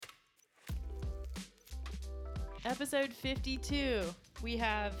Episode 52. We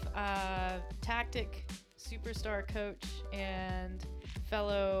have tactic superstar coach and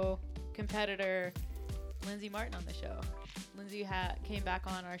fellow competitor Lindsay Martin on the show. Lindsay came back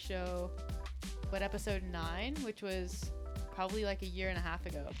on our show, episode 9, which was probably like a year and a half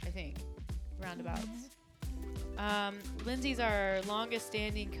ago, I think, roundabouts. Lindsay's our longest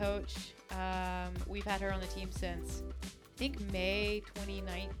standing coach. We've had her on the team since, I think, May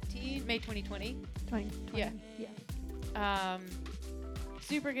 2019, May 2020. 2020. Yeah.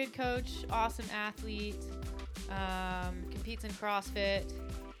 Super good coach, awesome athlete, competes in CrossFit.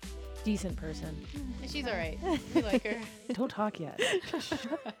 Decent person. And she's all right. We like her. Don't talk yet.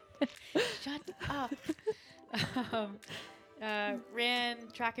 Shut up. Ran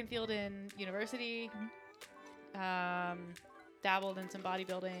track and field in university. Dabbled in some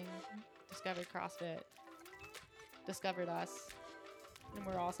bodybuilding. Discovered CrossFit. Discovered us. And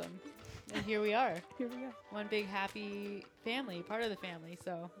we're awesome. And here we are. Here we are. One big happy family, part of the family.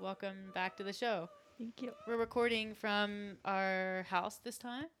 So welcome back to the show. Thank you. We're recording from our house this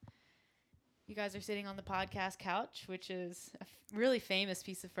time. You guys are sitting on the podcast couch, which is a really famous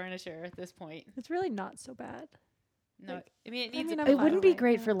piece of furniture at this point. It's really not so bad. No, Like, I mean, it I needs mean, a I'm It fine wouldn't be right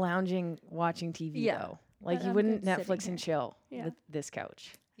great now. for lounging, watching TV, Yeah. though. Like, But you I'm wouldn't good sitting Netflix and here. chill Yeah. with this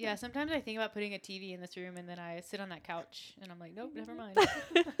couch. Yeah, sometimes I think about putting a TV in this room, and then I sit on that couch, and I'm like, nope, never mind.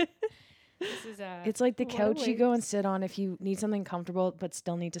 This is It's like the What a couch you go and waste. sit on if you need something comfortable but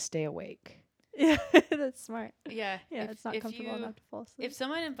still need to stay awake. Yeah, that's smart. yeah. Yeah, it's not if comfortable you- enough to fall asleep. If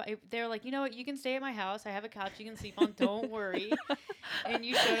someone they're like, you know what, you can stay at my house. I have a couch you can sleep on. Don't worry. And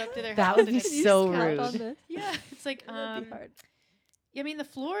you showed up to their That house, would and be it's so Slept rude. on this. yeah. It's like That'd be hard. I mean, the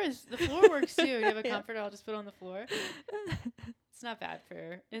floor works too. You have a Yeah. comforter, I'll just put it on the floor. It's not bad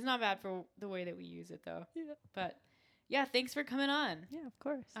for the way that we use it though. Yeah. But yeah, thanks for coming on. Yeah, of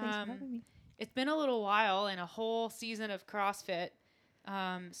course. Thanks for having me. It's been a little while and a whole season of CrossFit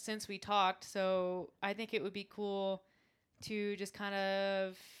since we talked, so I think it would be cool to just kind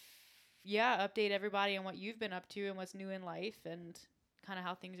of update everybody on what you've been up to and what's new in life and kind of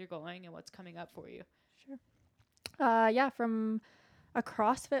how things are going and what's coming up for you. Sure. Yeah, from a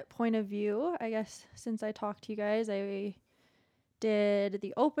CrossFit point of view, I guess since I talked to you guys, I did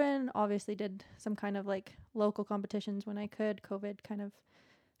the Open, obviously did some kind of like local competitions when I could. COVID kind of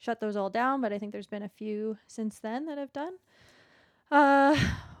shut those all down, but I think there's been a few since then that I've done.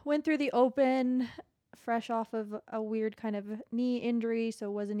 Went through the Open fresh off of a weird kind of knee injury, so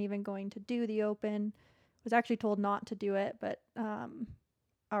wasn't even going to do the Open. Was actually told not to do it, but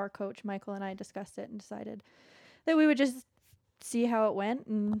our coach Michael and I discussed it and decided that we would just see how it went.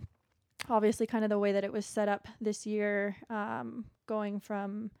 And obviously kind of the way that it was set up this year, going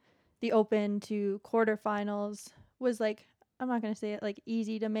from the Open to quarterfinals was like, I'm not going to say it like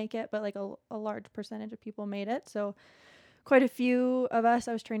easy to make it, but like a large percentage of people made it. So quite a few of us,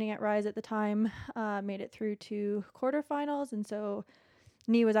 I was training at Rise at the time, made it through to quarterfinals. And so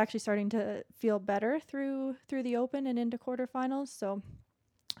knee was actually starting to feel better through the Open and into quarterfinals. So,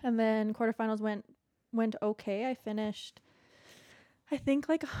 and then quarterfinals went okay. I finished, I think,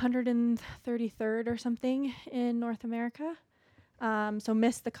 like 133rd or something in North America. So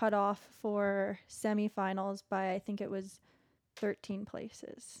missed the cutoff for semifinals by, I think it was 13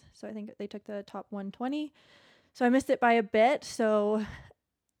 places. So I think they took the top 120. So I missed it by a bit. So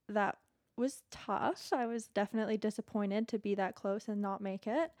that was tough. I was definitely disappointed to be that close and not make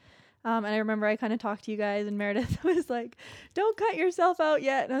it. And I remember I kind of talked to you guys, and Meredith was like, don't cut yourself out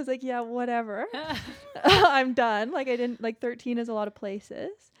yet. And I was like, yeah, whatever. I'm done. Like, I didn't, like, 13 is a lot of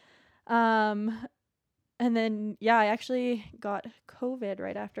places. And then, yeah, I actually got COVID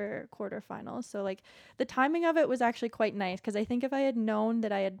right after quarterfinals. So, like, the timing of it was actually quite nice, because I think if I had known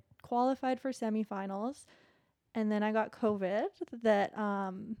that I had qualified for semifinals and then I got COVID, that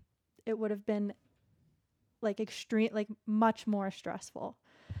it would have been, like, much more stressful.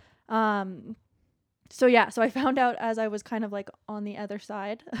 So yeah, so I found out as I was kind of like on the other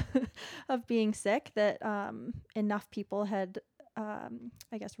side of being sick that enough people had,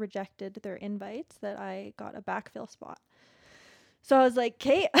 I guess, rejected their invites that I got a backfill spot. So I was like,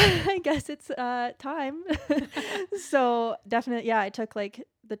 Kate, I guess it's time. So definitely, yeah, I took like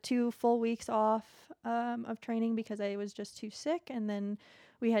the 2 full weeks off of training because I was just too sick, and then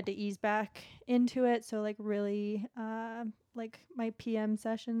we had to ease back into it. So like really, like my PM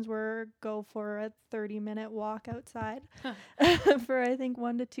sessions were go for a 30-minute walk outside for I think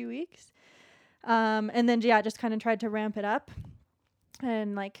 1 to 2 weeks. And then, yeah, just kind of tried to ramp it up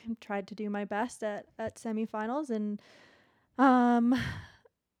and like tried to do my best at semifinals. And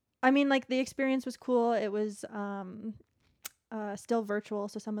I mean, like the experience was cool. It was still virtual.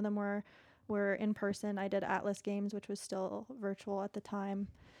 So some of them were were in person. I did Atlas Games, which was still virtual at the time.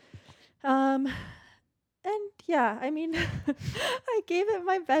 And yeah, I mean, I gave it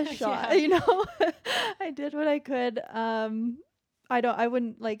my best shot, Yeah. you know. I did what I could. I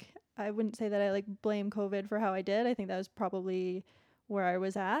wouldn't say that I like blame COVID for how I did. I think that was probably where I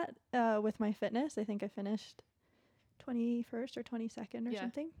was at with my fitness. I think I finished 21st or 22nd or Yeah.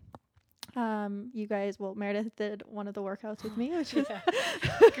 something. You guys, well, Meredith did one of the workouts with me, which is Yeah.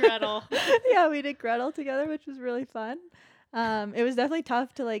 Gretel. yeah, we did Gretel together, which was really fun. It was definitely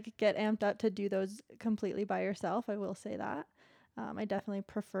tough to like get amped up to do those completely by yourself. I will say that. I definitely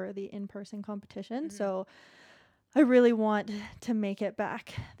prefer the in-person competition. Mhm. So I really want to make it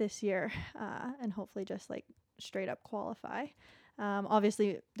back this year and hopefully just like straight up qualify.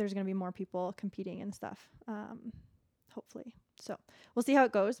 Obviously, there's going to be more people competing and stuff, hopefully. So we'll see how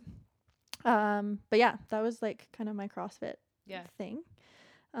it goes. But yeah, that was like kind of my CrossFit Yeah. thing.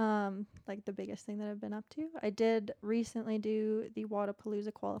 Like the biggest thing that I've been up to. I did recently do the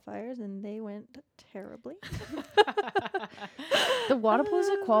Wadapalooza qualifiers and they went terribly. The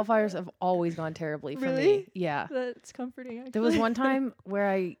Wadapalooza qualifiers have always gone terribly for Really? me. Yeah. That's comforting. Actually. There was one time where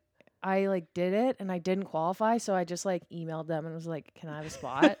I like did it and I didn't qualify, so I just like emailed them and was like, "Can I have a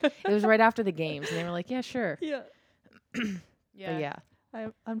spot?" It was right after the games and they were like, "Yeah, sure." Yeah. Yeah. But yeah. I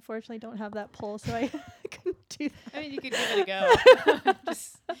unfortunately don't have that pull, so I couldn't do that. I mean, you could give it a go.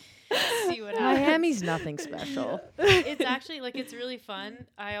 Just see what happens. Miami's nothing special. It's actually like it's really fun.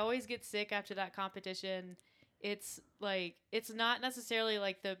 I always get sick after that competition. It's like it's not necessarily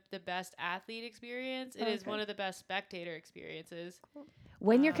like the best athlete experience. It is Okay. one of the best spectator experiences.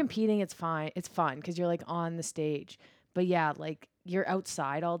 When you're Um, competing, it's fine. It's fun because you're like on the stage. But yeah, like you're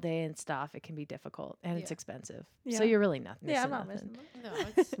outside all day and stuff. It can be difficult and it's Yeah. expensive. Yeah. So you're really nothing. Yeah, I'm not missing that. No,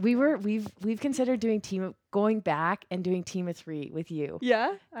 it's We've considered doing going back and doing team of 3 with you.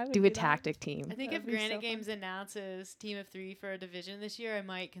 Yeah, I would Do a that. tactic team. I think That'd if be so Granite fun. Games announces team of 3 for a division this year, I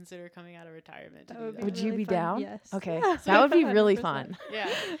might consider coming out of retirement to That do would that. be Would you really be fun. down? Yes. Okay. That would be really 100%. fun. Yeah,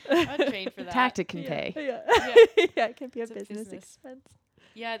 I'd train for that. Tactic can Yeah. pay. Yeah. Yeah. Yeah, it can be a It's a business business. expense.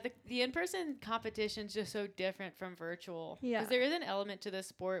 Yeah, the in-person competition's just so different from virtual. Yeah. Because there is an element to this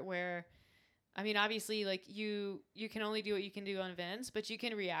sport where, I mean, obviously, like you can only do what you can do on events, but you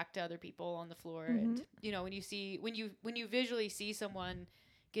can react to other people on the floor. And you know, when you visually see someone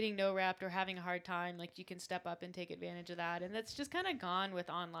getting no repped or having a hard time, like you can step up and take advantage of that. And that's just kind of gone with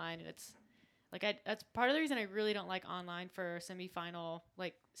online. And it's like that's part of the reason I really don't like online for semifinal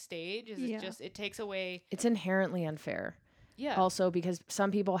like stage. Is Yeah. it takes away. It's inherently unfair. Yeah. Also because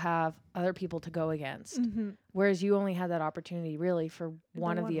some people have other people to go against. Mm-hmm. Whereas you only had that opportunity really for the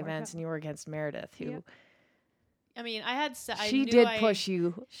one of one the events workout. and you were against Meredith who Yeah. I mean, I had. I she knew did I- push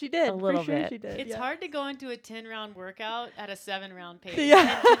you. She did. A little for sure bit. She did. It's yeah. hard to go into a 10-round workout at a 7-round pace.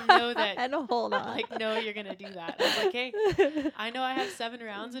 Yeah. And to know that, and hold on. like, no, you're going to do that. I was like, hey, I know I have 7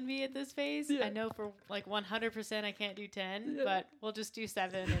 rounds in me at this phase. Yeah. I know for, like, 100% I can't do 10, Yeah. but we'll just do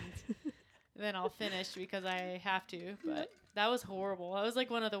 7 and then I'll finish because I have to. But that was horrible. That was, like,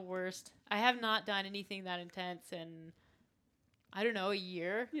 one of the worst. I have not done anything that intense in, I don't know, a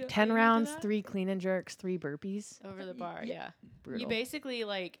year. Yeah. 10 Leading up to rounds, that? 3 clean and jerks, 3 burpees. Over the bar, Yeah. yeah. Brutal. You basically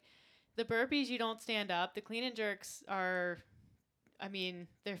like the burpees. You don't stand up. The clean and jerks are, I mean,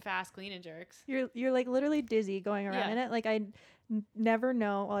 they're fast clean and jerks. You're like literally dizzy going around Yeah. in it. Like I never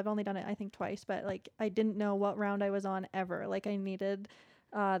know. Well, I've only done it I think twice, but like I didn't know what round I was on ever. Like I needed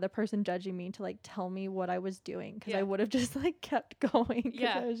the person judging me to like tell me what I was doing because I Yeah. would have just like kept going. 'Cause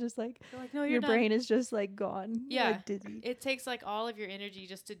Yeah. I was just like They're like, no, you're your done. brain is just like gone. Yeah. like, dizzy. It takes like all of your energy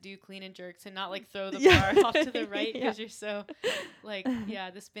just to do clean and jerks and not like throw the Yeah. bar off to the right Yeah. because you're so like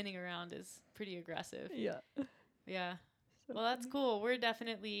the spinning around is pretty aggressive. Yeah. Yeah. So Well, that's funny. cool. We're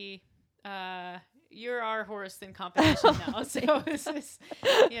definitely you're our horse in competition now. So this is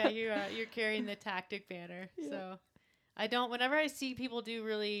you're carrying the tactic banner. Yeah. So I don't. Whenever I see people do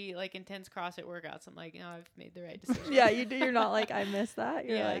really like intense CrossFit workouts, I'm like, no, I've made the right decision. Yeah, you do. You're not like I missed that.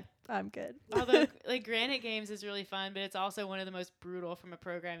 You're Yeah. like I'm good. Although like Granite Games is really fun, but it's also one of the most brutal from a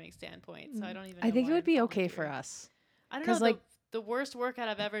programming standpoint. So I don't even. I know think it why would I'm be okay for volunteering. us. I don't know. 'cause, like- The worst workout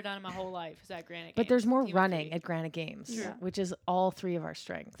I've ever done in my whole life is at Granite But Games. there's more Team of running 3. at Granite Games, Yeah. which is all 3 of our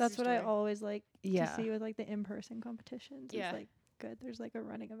strengths. That's True what I story. always like Yeah. to see with like the in-person competitions. Yeah. It's like good. There's like a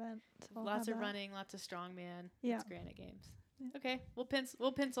running event. So I'll Lots have of that. running, lots of strongman. Yeah. It's Granite Games. Yeah. Okay, we'll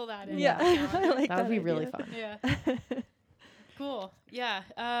pencil that in. Yeah, on the I calendar. like That would be idea. really fun. Yeah. Cool. Yeah.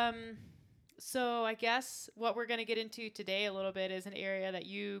 So I guess what we're going to get into today a little bit is an area that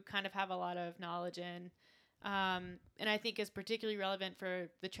you kind of have a lot of knowledge in. And I think is particularly relevant for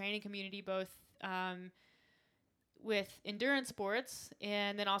the training community, both with endurance sports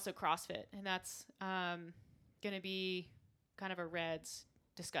and then also CrossFit. And that's going to be kind of a REDS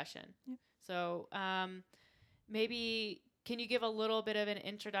discussion. Yep. So maybe can you give a little bit of an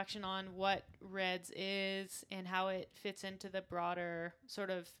introduction on what REDS is and how it fits into the broader sort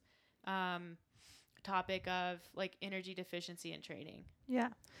of topic of like energy deficiency in training? Yeah.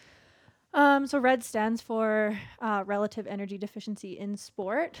 So RED stands for relative energy deficiency in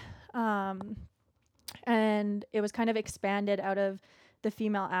sport. And it was kind of expanded out of the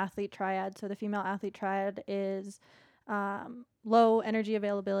female athlete triad. So the female athlete triad is low energy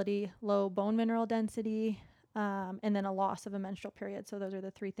availability, low bone mineral density, and then a loss of a menstrual period. So those are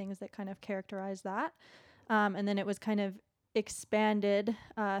the three things that kind of characterize that. And then it was kind of expanded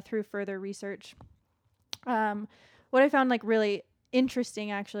through further research. What I found like really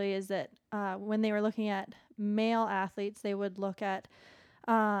interesting actually is that when they were looking at male athletes, they would look at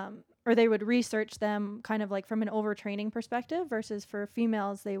or they would research them kind of like from an overtraining perspective versus for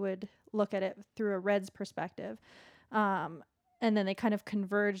females, they would look at it through a REDS perspective. And then they kind of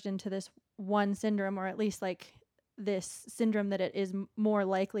converged into this one syndrome, or at least like this syndrome that it is more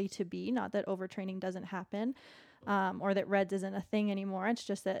likely to be, not that overtraining doesn't happen, or that REDS isn't a thing anymore. It's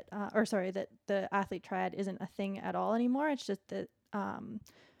just that, that the athlete triad isn't a thing at all anymore. It's just that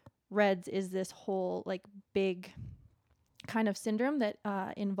REDS is this whole like big kind of syndrome that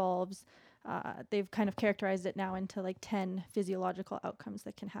involves, they've kind of characterized it now into like 10 physiological outcomes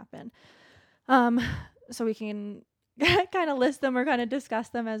that can happen. So we can kind of list them or kind of discuss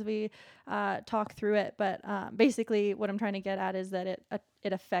them as we talk through it. But basically what I'm trying to get at is that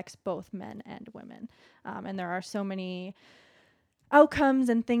it affects both men and women. And there are so many outcomes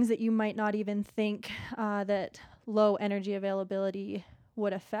and things that you might not even think that low energy availability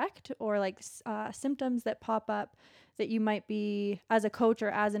would affect, or like symptoms that pop up that you might be, as a coach or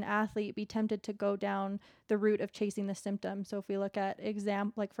as an athlete, be tempted to go down the route of chasing the symptom. So if we look at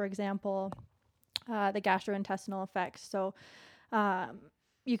for example, the gastrointestinal effects. So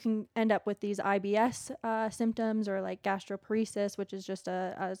you can end up with these IBS symptoms, or like gastroparesis, which is just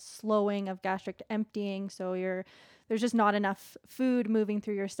a slowing of gastric emptying. So there's just not enough food moving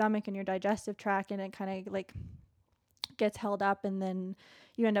through your stomach and your digestive tract, and it kind of like gets held up, and then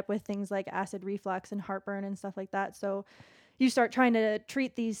you end up with things like acid reflux and heartburn and stuff like that. So you start trying to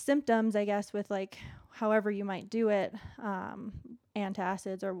treat these symptoms, I guess, with like however you might do it,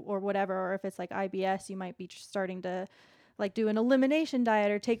 antacids or whatever. Or if it's like IBS, you might be starting to like do an elimination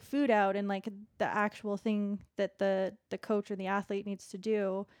diet or take food out, and like the actual thing that the coach or the athlete needs to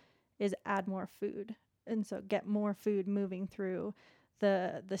do is add more food, and so get more food moving through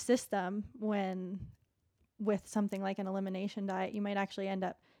the system. When with something like an elimination diet, you might actually end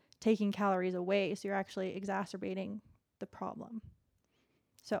up taking calories away, so you're actually exacerbating the problem.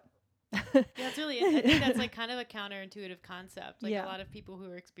 So yeah, it's really, I think that's like kind of a counterintuitive concept. Like Yeah. a lot of people who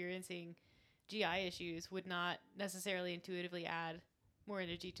are experiencing GI issues would not necessarily intuitively add more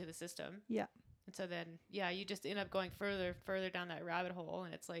energy to the system. Yeah. And so then, you just end up going further down that rabbit hole,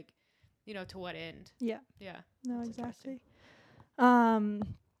 and it's like, to what end? Yeah. Yeah. No, That's exactly.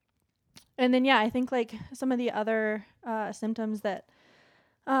 And then, I think like some of the other symptoms that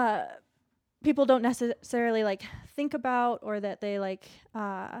people don't necessarily like think about, or that they like,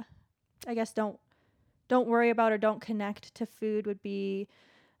 I guess don't worry about or don't connect to food, would be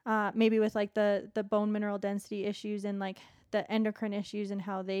maybe with like the bone mineral density issues and like the endocrine issues, and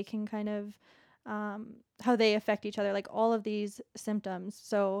how they can kind of how they affect each other, like all of these symptoms.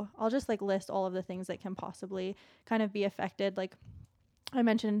 So I'll just like list all of the things that can possibly kind of be affected. Like I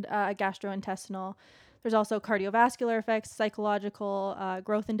mentioned gastrointestinal. There's also cardiovascular effects, psychological,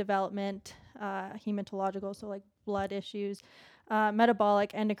 growth and development, hematological, so like blood issues,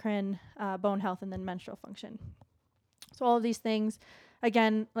 metabolic, endocrine, bone health, and then menstrual function. So all of these things,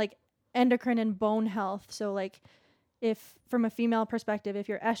 again, like endocrine and bone health. So like if from a female perspective, if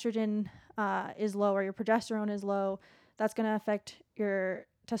your estrogen is low or your progesterone is low, that's going to affect your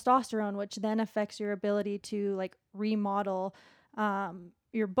testosterone, which then affects your ability to like remodel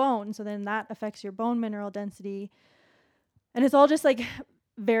your bone. So then that affects your bone mineral density, and it's all just like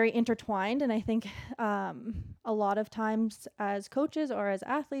very intertwined. And I think a lot of times as coaches or as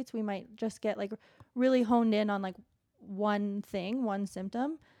athletes, we might just get like really honed in on like one thing, one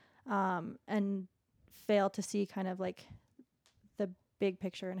symptom, and fail to see kind of like the big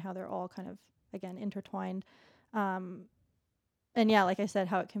picture and how they're all kind of, again, intertwined. And like I said,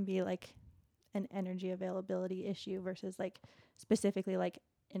 how it can be like an energy availability issue versus like specifically like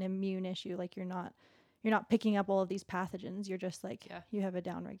an immune issue. Like you're not picking up all of these pathogens. You're just like, you have a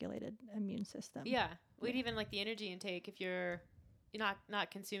downregulated immune system. Yeah. Well, even like the energy intake, if you're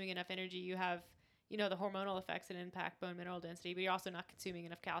not consuming enough energy, you have, the hormonal effects that impact bone mineral density, but you're also not consuming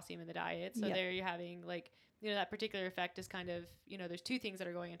enough calcium in the diet. So Yep. there you're having like, that particular effect is kind of, there's two things that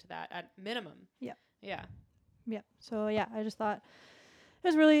are going into that at minimum. Yep. Yeah. Yep. So yeah, I just thought it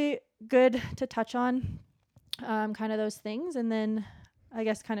was really good to touch on kind of those things. And then I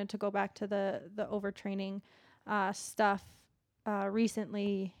guess kind of to go back to the overtraining stuff,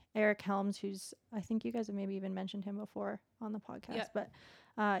 recently Eric Helms, who's, I think you guys have maybe even mentioned him before on the podcast, but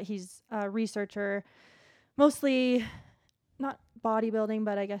he's a researcher, mostly not bodybuilding,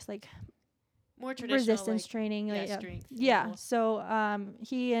 but I guess like more traditional resistance like, training. strength. Yeah. level. So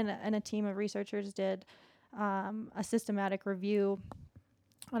he and a team of researchers did a systematic review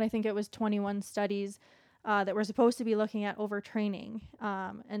on, I think it was 21 studies that were supposed to be looking at overtraining.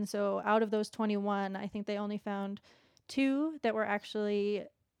 And so out of those 21, I think they only found 2 that were actually,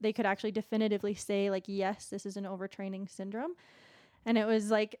 they could actually definitively say like, yes, this is an overtraining syndrome. And it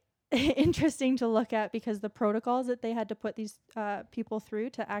was like interesting to look at because the protocols that they had to put these people through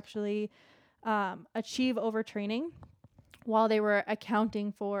to actually achieve overtraining while they were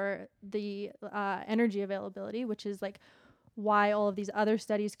accounting for the energy availability, which is like why all of these other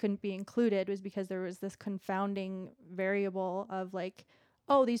studies couldn't be included, was because there was this confounding variable of like,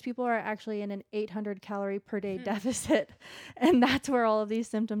 oh, these people are actually in an 800 calorie per day deficit. And that's where all of these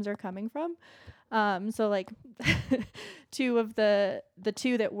symptoms are coming from. So like 2 of the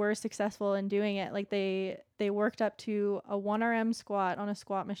 2 that were successful in doing it, like they worked up to a 1 RM squat on a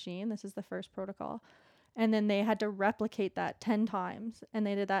squat machine. This is the first protocol. And then they had to replicate that 10 times. And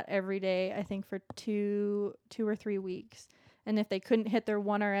they did that every day, I think for 2 or 3 weeks. And if they couldn't hit their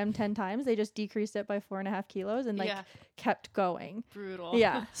 1 RM 10 times, they just decreased it by 4.5 kilos and like kept going. Brutal.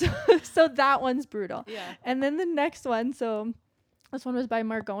 Yeah. So that one's brutal. Yeah. And then the next one, so this one was by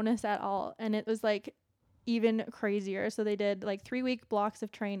Margonis et al. And it was like even crazier. So they did like 3-week blocks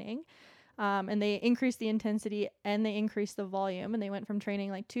of training. And they increased the intensity and they increased the volume. And they went from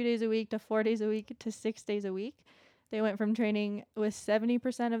training like 2 days a week to 4 days a week to 6 days a week. They went from training with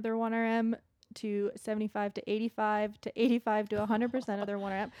 70% of their 1 RM to 75 to 85 to 85 to 100% of their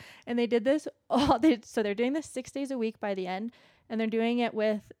 1 RM. And they did this so they're doing this 6 days a week by the end. And they're doing it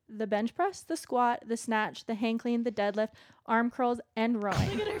with the bench press, the squat, the snatch, the hang clean, the deadlift, arm curls, and rowing.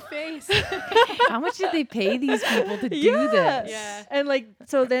 Look at her face. How much did they pay these people to do this? Yeah. And like,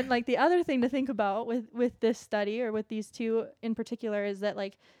 so then like the other thing to think about with this study or with these 2 in particular is that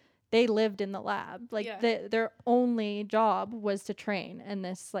like they lived in the lab. Like their only job was to train. And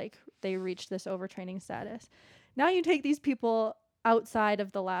this like they reached this overtraining status. Now you take these people outside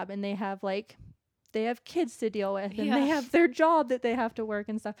of the lab and they have kids to deal with and they have their job that they have to work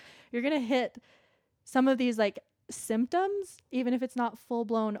and stuff. You're going to hit some of these like symptoms, even if it's not full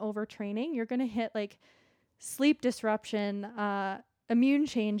blown overtraining. You're going to hit like sleep disruption, immune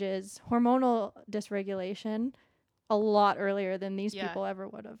changes, hormonal dysregulation a lot earlier than these people ever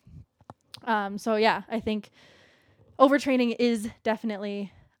would have. So yeah, I think overtraining is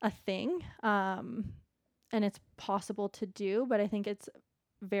definitely a thing. And it's possible to do, but I think it's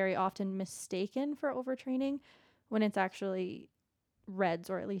very often mistaken for overtraining when it's actually REDS,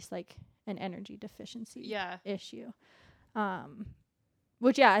 or at least like an energy deficiency issue.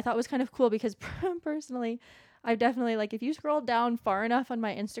 Which I thought was kind of cool because personally, I've definitely like, if you scroll down far enough on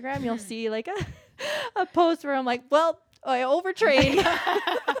my Instagram, you'll see like a post where I'm like, well, I overtrained.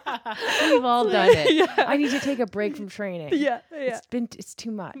 We've all done it. Yeah. I need to take a break from training. It's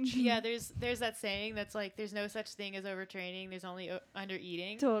too much. Yeah, there's that saying that's like, there's no such thing as overtraining. There's only under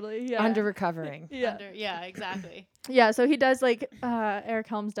eating. Totally. Yeah. Under recovering. Exactly. Yeah. So he does like, Eric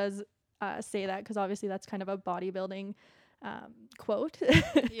Helms does say that because obviously that's kind of a bodybuilding quote.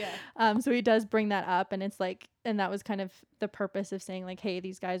 So he does bring that up, and it's like, and that was kind of the purpose of saying like, hey,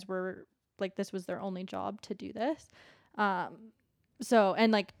 these guys were like, this was their only job to do this. So,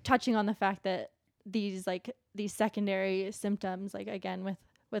 and like touching on the fact that these secondary symptoms, like again,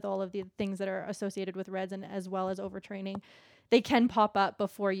 with all of the things that are associated with REDS and as well as overtraining, they can pop up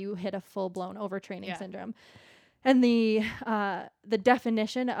before you hit a full blown overtraining syndrome. And the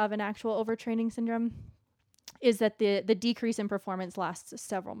definition of an actual overtraining syndrome is that the decrease in performance lasts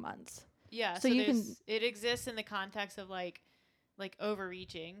several months. Yeah. So it exists in the context of like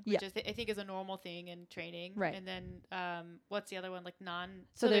overreaching, which is I think is a normal thing in training. Right. And then what's the other one? Like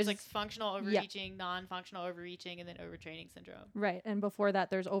so there's like functional overreaching, non-functional overreaching, and then overtraining syndrome. Right. And before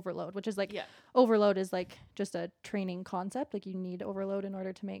that there's overload, which is like overload is like just a training concept. Like you need overload in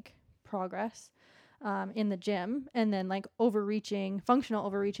order to make progress in the gym. And then like functional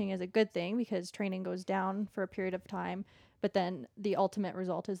overreaching is a good thing because training goes down for a period of time, but then the ultimate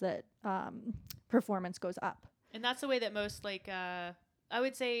result is that performance goes up. And that's the way that most, like, I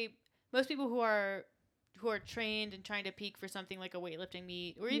would say most people who are trained and trying to peak for something like a weightlifting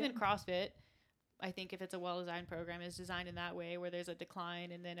meet or even CrossFit, I think if it's a well-designed program, is designed in that way where there's a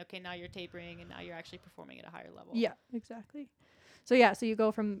decline and then, okay, now you're tapering and now you're actually performing at a higher level. Yeah, exactly. So so you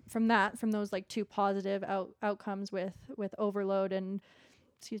go from those like two positive outcomes with overload and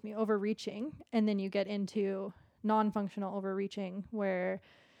overreaching, and then you get into non-functional overreaching where,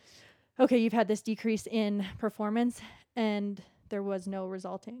 okay, you've had this decrease in performance and there was no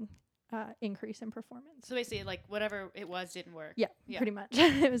resulting increase in performance. So basically, like, whatever it was didn't work. Yeah, pretty much.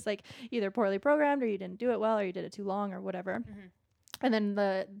 It was like either poorly programmed or you didn't do it well or you did it too long or whatever. Mm-hmm. And then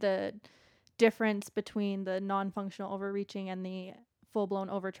the difference between the non-functional overreaching and the full-blown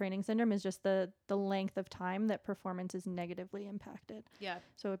overtraining syndrome is just the length of time that performance is negatively impacted. Yeah.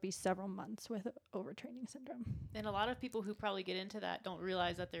 So it'd be several months with overtraining syndrome. And a lot of people who probably get into that don't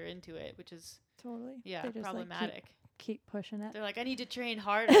realize that they're into it, which is totally problematic. Like keep pushing it. They're like, I need to train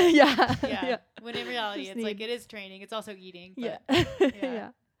harder. Yeah. When in reality, Just it's like, it is training. It's also eating. But Yeah.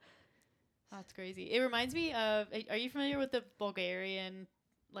 That's crazy. It reminds me of, are you familiar with the Bulgarian,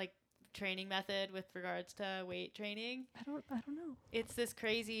 like, training method with regards to weight training? I don't know. It's this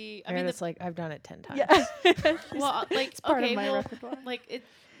crazy, I mean, it's like, I've done it 10 times. Yeah. Well, like, it's part okay, of my well, repertoire. like, it's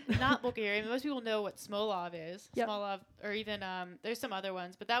not Bulgarian. Most people know what Smolov is. Yep. Smolov, or even, there's some other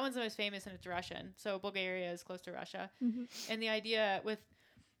ones, but that one's the most famous and it's Russian. So Bulgaria is close to Russia. Mm-hmm. And the idea with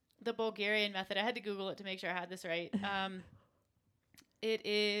the Bulgarian method, I had to Google it to make sure I had this right. It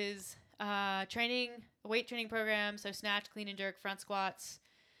is a weight training program. So snatch, clean and jerk, front squats,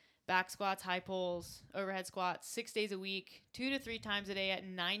 back squats, high pulls, overhead squats, 6 days a week, 2 to 3 times a day at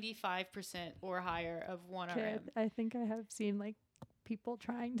 95% or higher of 1RM. I think I have seen like people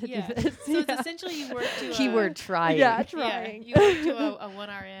trying to do Yeah. this. So it's essentially you work to Keyword trying. Yeah, trying. you work to a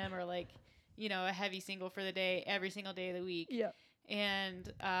 1RM or like, a heavy single for the day every single day of the week. Yeah.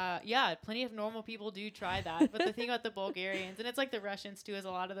 And plenty of normal people do try that. But the thing about the Bulgarians, and it's like the Russians too, is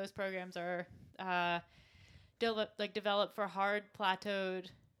a lot of those programs are developed for hard plateaued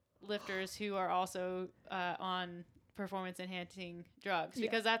lifters who are also on performance enhancing drugs,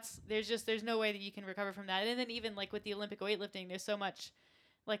 because there's no way that you can recover from that. And then even like with the Olympic weightlifting, there's so much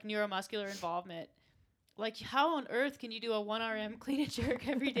like neuromuscular involvement. Like, how on earth can you do a 1RM clean and jerk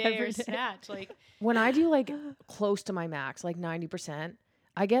every day or snatch? Like, when I do like close to my max, like 90%,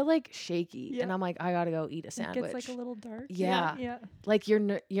 I get like shaky and I'm like, I gotta go eat a sandwich. It gets like a little dark. Yeah. Like your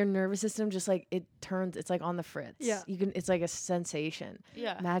nervous system just like it's like on the fritz. Yeah. It's like a sensation.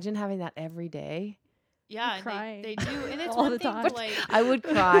 yeah. Imagine having that every day. Yeah, and crying they do. And it's all one the thing time. to like, I would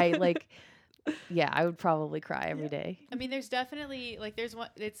cry like, I would probably cry every day. I mean, there's definitely like, there's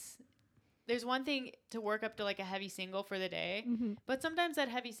one thing to work up to like a heavy single for the day, Mm-hmm. but sometimes that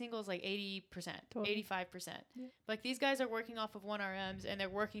heavy single is like 80%, Totally. 85%. Yeah. Like, these guys are working off of 1RMs and they're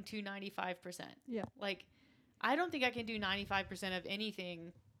working to 95%. Yeah. Like, I don't think I can do 95% of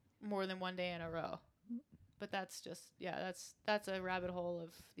anything more than one day in a row. But that's just, that's a rabbit hole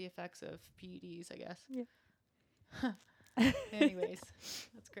of the effects of PEDs, I guess. Yeah. Anyways,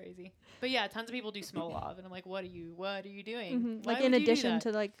 that's crazy. But yeah, tons of people do Smolov, and I'm like, what are you doing? Mm-hmm. Why Like in would you do addition that?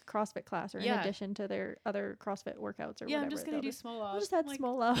 to like CrossFit class or in Yeah. addition to their other CrossFit workouts or Yeah, whatever. I'm just gonna do they'll Smolov. I'll just add like,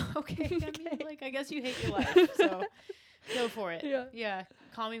 Smolov. Okay, I Okay. mean, like, I guess you hate your life, so go for it. Yeah.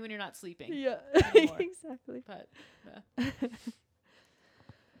 Call me when you're not sleeping. Yeah. Anymore. Exactly. But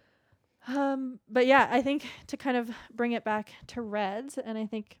But yeah, I think to kind of bring it back to Reds, and I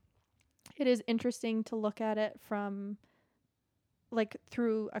think it is interesting to look at it from like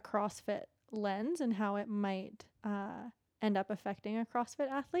through a CrossFit lens and how it might end up affecting a CrossFit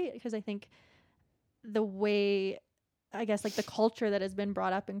athlete, because I think the way, I guess, like the culture that has been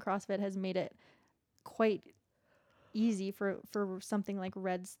brought up in CrossFit has made it quite easy for something like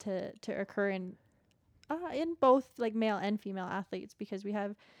Reds to occur in both like male and female athletes, because we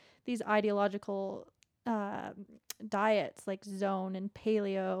have these ideological diets like zone and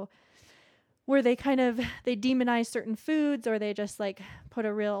paleo, where they demonize certain foods, or they just like put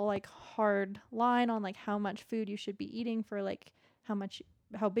a real like hard line on like how much food you should be eating for like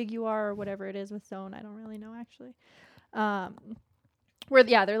how big you are or whatever it is with zone. I don't really know actually. Where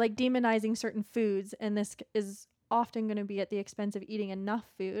they're like demonizing certain foods, and this is often going to be at the expense of eating enough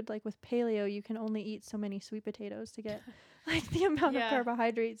food. Like with paleo, you can only eat so many sweet potatoes to get like the amount of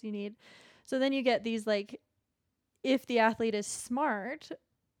carbohydrates you need. So then you get these like, if the athlete is smart,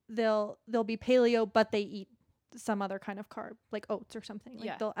 they'll be paleo, but they eat some other kind of carb, like oats or something.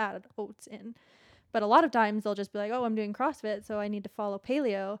 Like they'll add oats in. But a lot of times they'll just be like, oh, I'm doing CrossFit, so I need to follow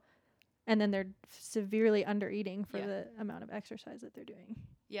paleo. And then they're severely under eating for the amount of exercise that they're doing.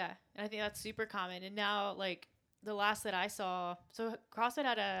 yeah, and I think that's super common. And now, like, the last that I saw, so CrossFit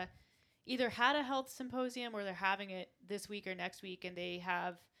had either had a health symposium or they're having it this week or next week, and they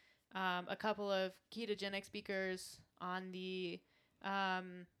have a couple of ketogenic speakers on the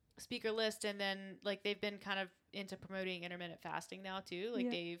speaker list, and then like they've been kind of into promoting intermittent fasting now too. Like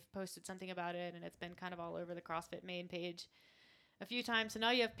Dave posted something about it, and it's been kind of all over the CrossFit main page a few times. So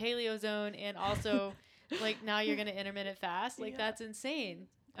now you have Paleo Zone, and also like now you're gonna intermittent fast. Like that's insane,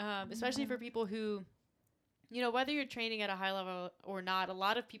 especially for people who, you know, whether you're training at a high level or not. A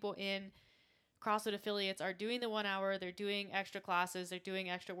lot of people in CrossFit affiliates are doing the 1 hour, they're doing extra classes, they're doing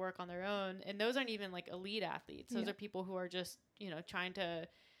extra work on their own, and those aren't even like elite athletes. Those are people who are just, you know, trying to,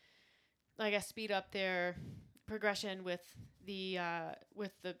 I guess, speed up their progression with the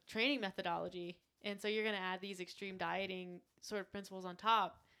training methodology. And so you're going to add these extreme dieting sort of principles on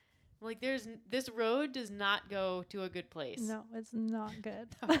top. Like this road does not go to a good place. No, it's not good.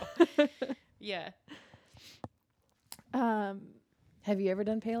 No. Yeah. Have you ever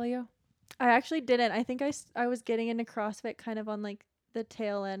done paleo? I actually didn't. I think I was getting into CrossFit kind of on like the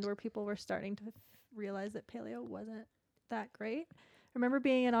tail end where people were starting to realize that paleo wasn't that great. I remember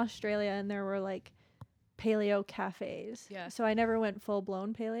being in Australia and there were like paleo cafes. Yeah. So I never went full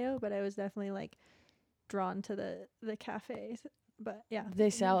blown paleo, but I was definitely like drawn to the cafes. But yeah. They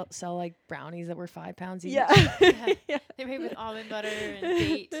sell like brownies that were 5 pounds each. Yeah. Yeah. They're made with almond butter and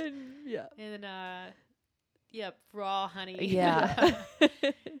date. And Raw honey. Yeah.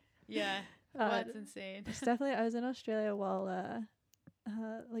 Yeah. That's insane. It's definitely, I was in Australia while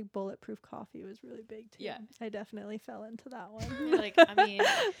like bulletproof coffee was really big too. Yeah. I definitely fell into that one. Like, I mean,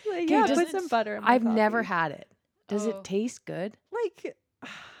 like, yeah, put some butter in my I've coffee. never had it. Does Oh. it taste good? Like,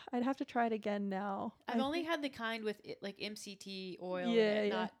 I'd have to try it again now. I've only had the kind with like MCT oil in Yeah, it,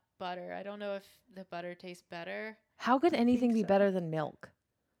 yeah. not butter. I don't know if the butter tastes better. How could anything think be so. better than milk?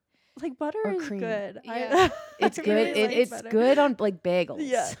 Like butter Or is cream. good. Yeah. It's I good. really like It's butter. good on like bagels.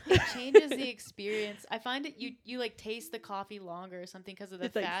 Yeah. It changes the experience. I find it you like taste the coffee longer or something because of the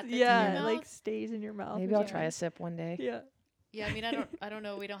It's like, fat that's in yeah, your it mouth. like stays in your mouth. Maybe or I'll try a something. sip one day. Yeah, Yeah, I mean, I don't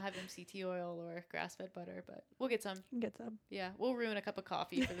know. We don't have MCT oil or grass-fed butter, but we'll get some. you can get some. Yeah, we'll ruin a cup of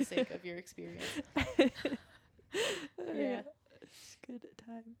coffee for the sake of your experience. Yeah, it's good at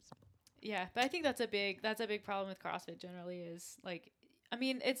times. Yeah, but I think that's a big problem with CrossFit generally is like, I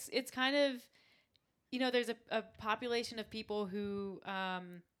mean, it's kind of, you know, there's a population of people who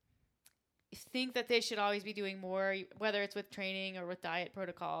think that they should always be doing more, whether it's with training or with diet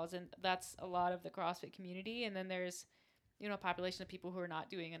protocols, and that's a lot of the CrossFit community. And then there's, you know, a population of people who are not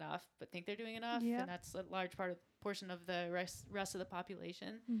doing enough but think they're doing enough, Yeah. and that's a large portion of the rest of the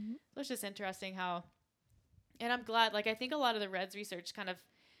population. Mm-hmm. So it's just interesting how, and I'm glad, like, I think a lot of the REDS research kind of,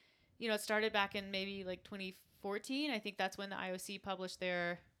 you know, it started back in maybe like 2014. I think that's when the IOC published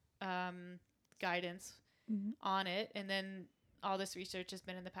their guidance Mm-hmm. on it. And then all this research has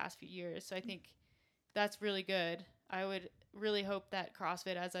been in the past few years. So I think that's really good. I would really hope that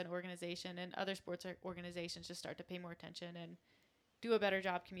CrossFit as an organization and other sports organizations just start to pay more attention and do a better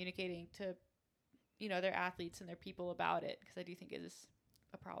job communicating to, you know, their athletes and their people about it, because I do think it is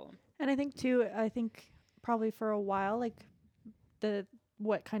a problem. And I think probably for a while, like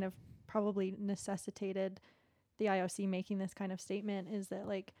what kind of probably necessitated the IOC making this kind of statement is that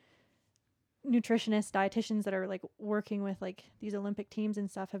like nutritionists, dietitians that are like working with like these Olympic teams and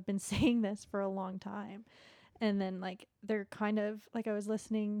stuff have been saying this for a long time. And then like they're kind of like, I was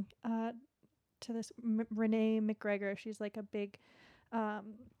listening to this Renee McGregor. She's like a big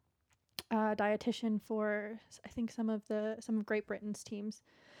dietitian for I think some of Great Britain's teams.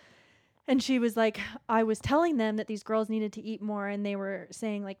 And she was like, I was telling them that these girls needed to eat more, and they were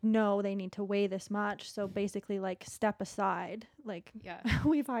saying like, no, they need to weigh this much. So basically like step aside. Like, Yeah.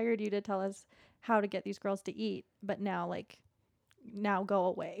 we've hired you to tell us how to get these girls to eat, but now go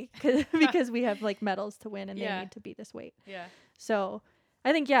away because we have like medals to win and they need to be this weight. Yeah. So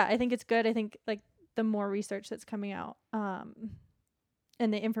I think it's good. I think like the more research that's coming out,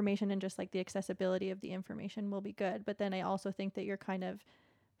 and the information and just like the accessibility of the information will be good. But then I also think that you're kind of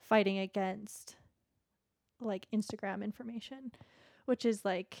fighting against like Instagram information, which is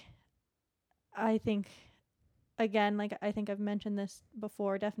like, I think, again, like I think I've mentioned this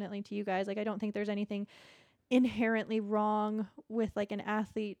before, definitely to you guys, like I don't think there's anything inherently wrong with like an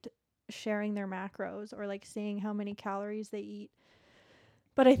athlete sharing their macros or like saying how many calories they eat.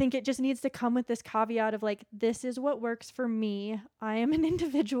 But I think it just needs to come with this caveat of like, this is what works for me. I am an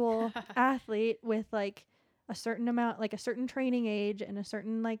individual athlete with like a certain amount, like a certain training age and a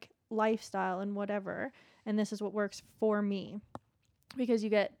certain like lifestyle and whatever. And this is what works for me. Because you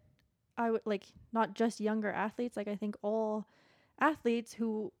get, I would like not just younger athletes, like I think all athletes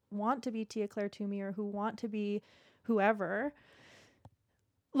who want to be Tia Claire Toomey or who want to be whoever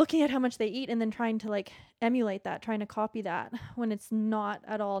looking at how much they eat and then trying to like emulate that, trying to copy that when it's not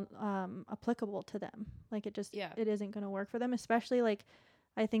at all applicable to them. Like it just Yeah. it isn't going to work for them, especially like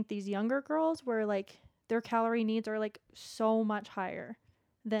I think these younger girls where like their calorie needs are like so much higher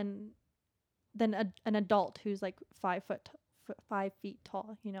than an adult who's like 5 feet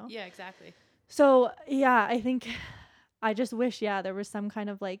tall, you know? Yeah, exactly. So yeah, I think I just wish there was some kind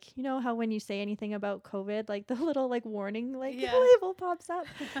of like, you know how when you say anything about COVID, like the little like warning like Yeah. label pops up.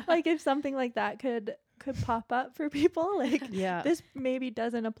 Like if something like that could pop up for people, like Yeah. this maybe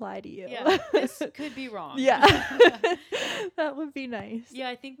doesn't apply to you. Yeah, this could be wrong. Yeah. That would be nice. Yeah,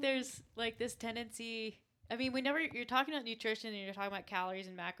 I think there's like this tendency. I mean, whenever you're talking about nutrition and you're talking about calories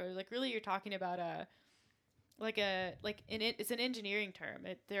and macros, like really you're talking about it's an engineering term.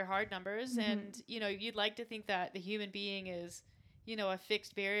 They're hard numbers, and you'd like to think that the human being is a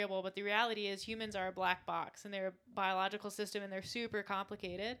fixed variable, but the reality is humans are a black box and they're a biological system and they're super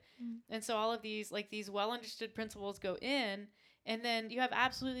complicated. And so all of these well understood principles go in, and then you have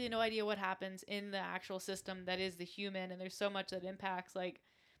absolutely no idea what happens in the actual system that is the human, and there's so much that impacts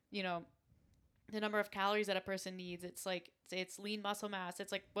the number of calories that a person needs. It's like, say it's lean muscle mass.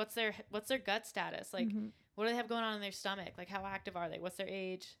 It's like, what's their gut status? Like, what do they have going on in their stomach? Like, how active are they? What's their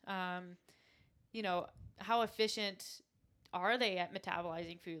age? How efficient are they at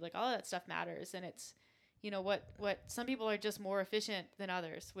metabolizing food? Like, all of that stuff matters. And it's, what some people are just more efficient than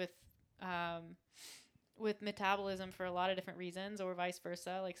others with metabolism for a lot of different reasons, or vice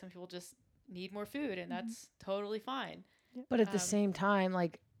versa. Like, some people just need more food, and that's totally fine. But at the same time,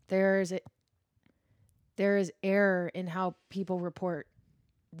 like there is error in how people report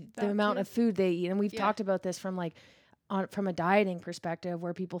the amount of food they eat. And we've talked about this from from a dieting perspective,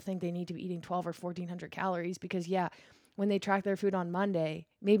 where people think they need to be eating 12 or 1,400 calories because when they track their food on Monday,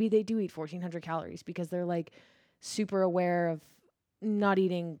 maybe they do eat 1,400 calories because they're like super aware of not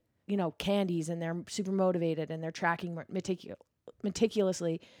eating, candies, and they're super motivated and they're tracking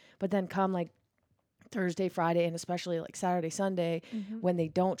meticulously. But then come like Thursday, Friday, and especially like Saturday, Sunday, when they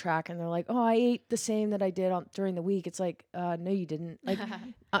don't track and they're like, oh, I ate the same that I did during the week. It's like, no, you didn't. Like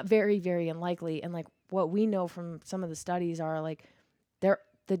very, very unlikely. And like what we know from some of the studies are like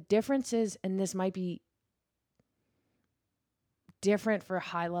the differences, and this might be different for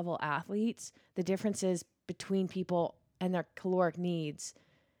high level athletes. The differences between people and their caloric needs,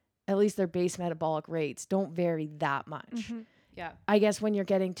 at least their base metabolic rates, don't vary that much. Yeah. I guess when you're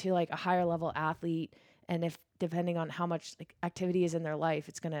getting to like a higher level athlete, and if depending on how much like activity is in their life,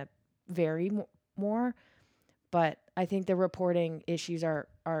 it's going to vary more. But I think the reporting issues are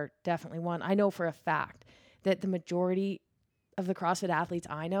definitely one. I know for a fact that the majority of the CrossFit athletes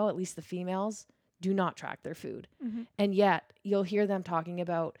I know, at least the females, do not track their food. And yet you'll hear them talking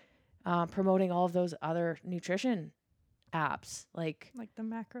about promoting all of those other nutrition apps like the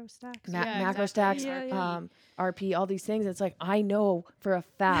macro stacks, macro stacks, RP, all these things. It's like, I know for a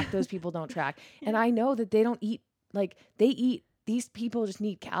fact those people don't track. And I know that they don't eat, like these people just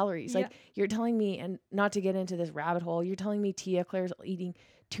need calories. Like you're telling me, and not to get into this rabbit hole, you're telling me Tia Claire's eating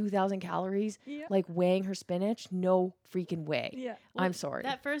 2,000 calories, like weighing her spinach? No freaking way. Well, I'm sorry.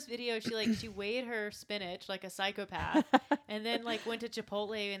 That first video, she weighed her spinach like a psychopath, and then like went to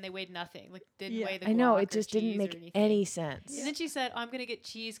Chipotle and they weighed nothing. Like didn't weigh the. I know, guac it just or didn't cheese make or anything. any sense. And then she said, "I'm gonna get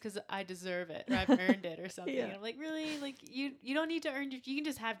cheese because I deserve it, or I've earned it, or something." And I'm like, really? Like you don't need to earn you can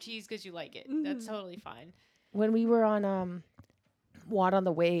just have cheese because you like it. That's totally fine. When we were on WOD on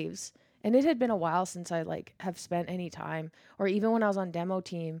the Waves, and it had been a while since I like have spent any time, or even when I was on demo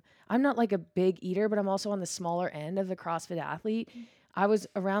team, I'm not like a big eater, but I'm also on the smaller end of the CrossFit athlete. I was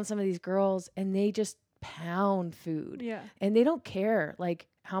around some of these girls and they just pound food. And they don't care like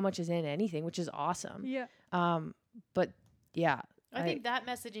how much is in anything, which is awesome. But I think that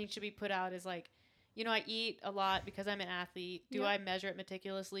messaging should be put out as like, I eat a lot because I'm an athlete. Do I measure it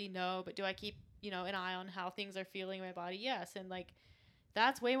meticulously? No. But do I keep, an eye on how things are feeling in my body? Yes. And like,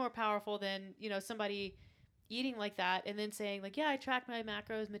 that's way more powerful than, somebody eating like that and then saying like, I track my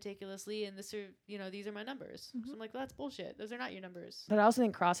macros meticulously and these are my numbers. So I'm like, well, that's bullshit. Those are not your numbers. But I also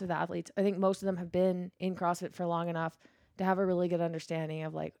think CrossFit athletes, I think most of them have been in CrossFit for long enough to have a really good understanding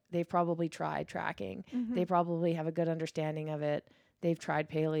of like, they've probably tried tracking. They probably have a good understanding of it. They've tried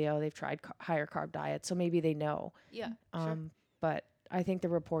paleo, they've tried higher carb diets. So maybe they know. Yeah. Sure. But I think the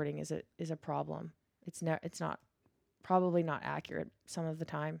reporting is a problem. It's not probably not accurate some of the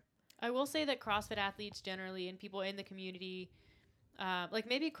time. I will say that CrossFit athletes generally and people in the community, like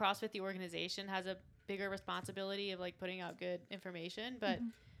maybe CrossFit, the organization, has a bigger responsibility of like putting out good information. But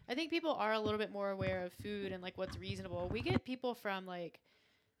I think people are a little bit more aware of food and like what's reasonable. We get people from like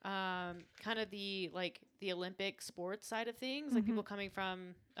kind of the Olympic sports side of things, like people coming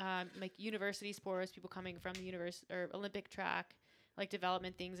from like university sports, people coming from the or Olympic track, like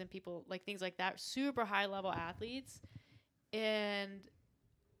development things, and people like things like that, super high level athletes. And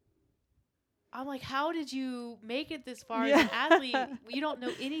I'm like, how did you make it this far as an athlete? You don't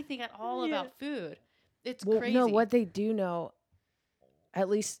know anything at all about food. It's crazy. No, what they do know, at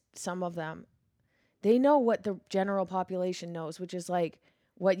least some of them, they know what the general population knows, which is like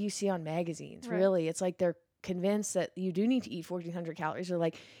what you see on magazines. Right. Really, it's like they're convinced that you do need to eat 1,400 calories, or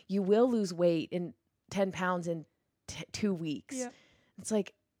like you will lose weight in 10 pounds in 2 weeks. Yeah. It's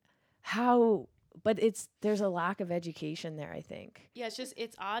like, how? But there's a lack of education there, I think. Yeah,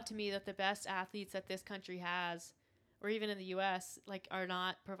 it's odd to me that the best athletes that this country has, or even in the U.S., like, are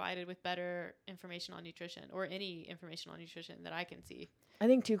not provided with better information on nutrition, or any information on nutrition that I can see. I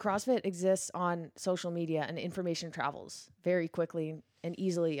think too, CrossFit exists on social media, and information travels very quickly and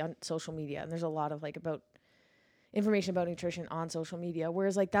easily on social media. And there's a lot of information about nutrition on social media,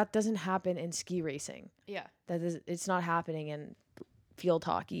 whereas like that doesn't happen in ski racing. Yeah, it's not happening in field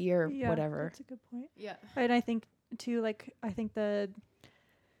hockey or whatever. That's a good point. Yeah. And I think too, I think the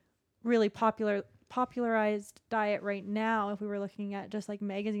really popularized diet right now, if we were looking at just like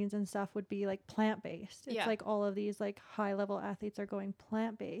magazines and stuff, would be like plant-based. It's like all of these like high level athletes are going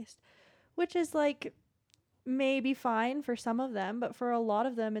plant-based, which is like maybe fine for some of them, but for a lot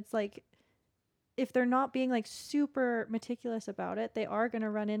of them, it's like, if they're not being like super meticulous about it, they are going to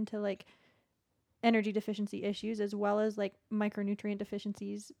run into like energy deficiency issues, as well as like micronutrient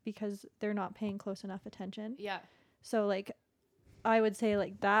deficiencies, because they're not paying close enough attention. Yeah. So like, I would say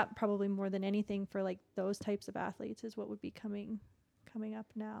like that probably more than anything for like those types of athletes is what would be coming up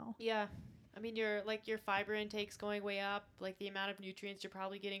now. Yeah. I mean, your fiber intake's going way up. Like the amount of nutrients you're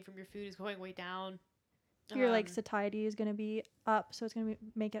probably getting from your food is going way down. Your like satiety is going to be up, so it's going to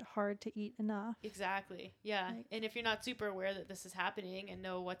make it hard to eat enough. Exactly. Yeah. And if you're not super aware that this is happening and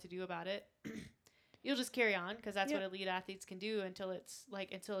know what to do about it, you'll just carry on, because that's what elite athletes can do until it's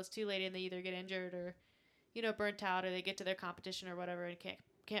too late, and they either get injured or, burnt out, or they get to their competition or whatever and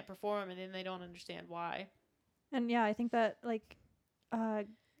can't perform, and then they don't understand why. And yeah, I think that like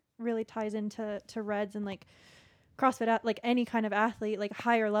really ties into Reds and like CrossFit, like any kind of athlete, like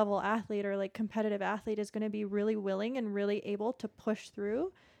higher level athlete or like competitive athlete, is going to be really willing and really able to push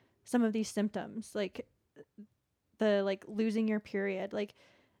through some of these symptoms, like the like losing your period. Like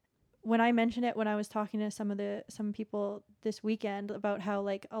when I mentioned it, when I was talking to some people this weekend about how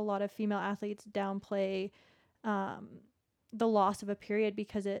like a lot of female athletes downplay the loss of a period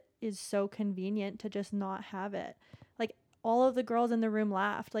because it is so convenient to just not have it. Like all of the girls in the room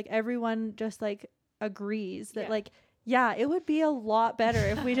laughed. Like everyone just like agrees that like, yeah, it would be a lot better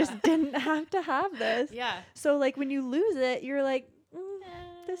if we just didn't have to have this. Yeah. So like when you lose it, you're like,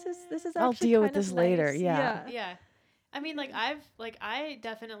 this is actually I'll deal with kind of this nice. later. Yeah. I mean, I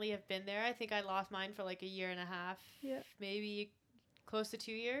definitely have been there. I think I lost mine for like a year and a half, maybe close to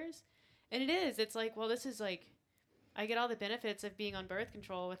 2 years. And it's like, well, this is like, I get all the benefits of being on birth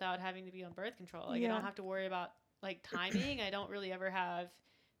control without having to be on birth control. Like I don't have to worry about like timing. I don't really ever have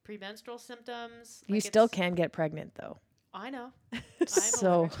premenstrual symptoms. You still can get pregnant though. I know.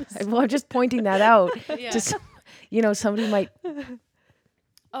 So I'm just pointing that out. To somebody might.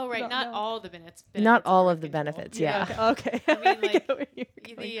 Oh right, not all the benefits. Not all of the benefits. Yeah. Okay. I mean, like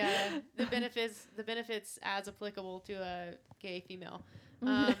the benefits as applicable to a gay female.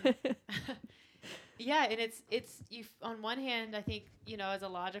 Yeah, and it's you. On one hand, I think as a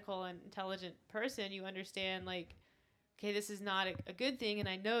logical and intelligent person, you understand like, okay, this is not a good thing, and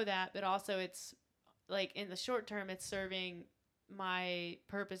I know that, but also it's like in the short term, it's serving my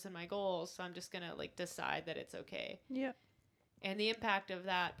purpose and my goals, so I'm just gonna like decide that it's okay. Yeah. And the impact of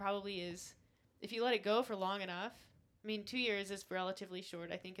that probably is, if you let it go for long enough, I mean, 2 years is relatively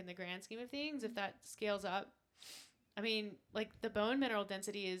short, I think, in the grand scheme of things. If that scales up, I mean, like the bone mineral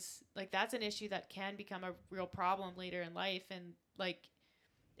density is like, that's an issue that can become a real problem later in life. And like,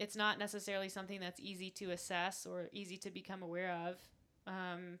 it's not necessarily something that's easy to assess or easy to become aware of.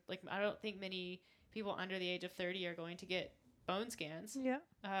 Like, I don't think many people under the age of 30 are going to get bone scans. Yeah.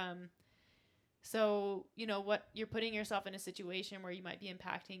 So, what you're putting yourself in a situation where you might be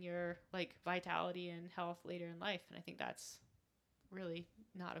impacting your like vitality and health later in life. And I think that's really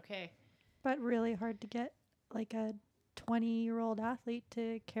not okay. But really hard to get like a 20-year-old athlete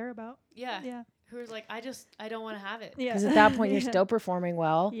to care about. Yeah. Yeah. Who's like, I don't want to have it. Yeah. Because at that point you're still performing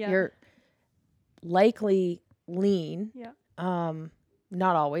well. Yeah. You're likely lean. Yeah.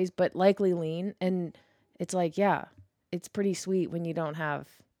 Not always, but likely lean. And it's like, yeah, it's pretty sweet when you don't have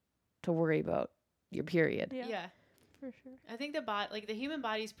to worry about your period. Yeah. For sure. I think the human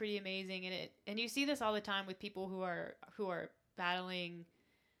body is pretty amazing, and you see this all the time with people who are battling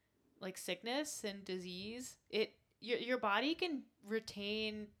like sickness and disease. Your body can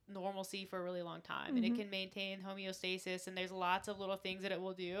retain normalcy for a really long time, and it can maintain homeostasis, and there's lots of little things that it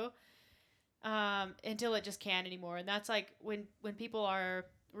will do until it just can't anymore. And that's like when people are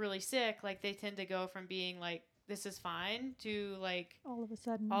really sick, like they tend to go from being like, this is fine, to like all of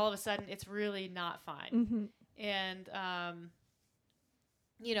a sudden it's really not fine. And I'm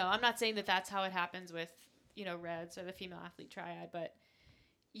not saying that that's how it happens with Reds or the female athlete triad, but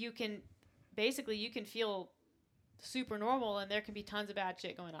you can feel super normal, and there can be tons of bad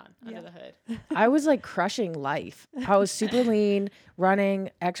shit going on under the hood. I was like crushing life. I was super lean, running,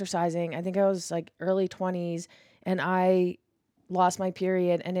 exercising. I think I was like early 20s, and I lost my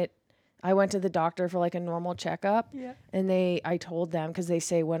period, and I went to the doctor for like a normal checkup. Yeah. And I told them, because they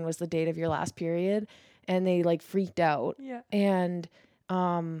say, when was the date of your last period? And they like freaked out. Yeah. And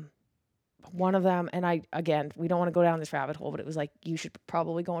one of them, and we don't want to go down this rabbit hole, but it was like, you should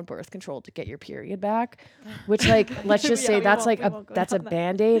probably go on birth control to get your period back, which like, let's just say that's like that's a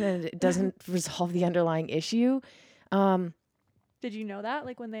Band-Aid, and it doesn't resolve the underlying issue. Did you know that?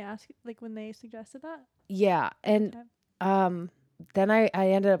 Like when they suggested that? Yeah. And, then I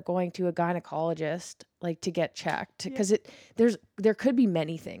ended up going to a gynecologist, like to get checked, because there could be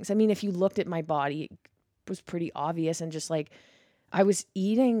many things. I mean, if you looked at my body, it was pretty obvious, and just like I was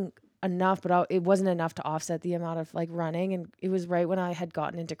eating enough, but it wasn't enough to offset the amount of like running. And it was right when I had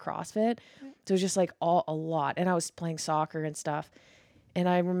gotten into CrossFit. So it was just like a lot. And I was playing soccer and stuff. And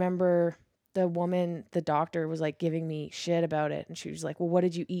I remember the doctor was like giving me shit about it. And she was like, well, what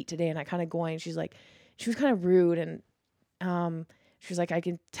did you eat today? And I kind of she was kind of rude. And she was like, I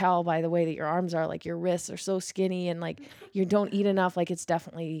can tell by the way that your arms are, like your wrists are so skinny, and like you don't eat enough. Like it's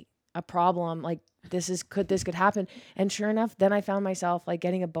definitely a problem. Like this could happen. And sure enough, then I found myself like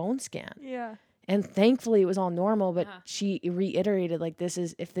getting a bone scan. Yeah. And thankfully it was all normal, but she reiterated like,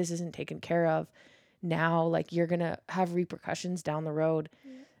 if this isn't taken care of now, like you're going to have repercussions down the road.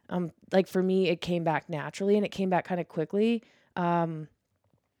 Yeah. Like for me, it came back naturally, and it came back kind of quickly. But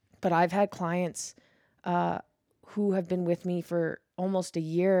I've had clients, who have been with me for almost a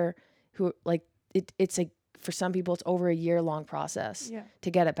year, who like it's like, for some people it's over a year-long process to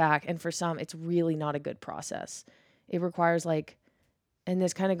get it back, and for some it's really not a good process. It requires like, and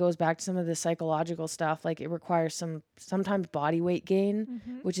this kind of goes back to some of the psychological stuff, like it requires sometimes body weight gain,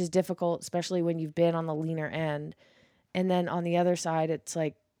 which is difficult, especially when you've been on the leaner end. And then on the other side, it's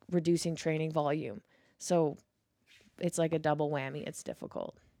like reducing training volume. So it's like a double whammy. It's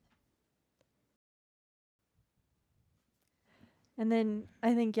difficult. And then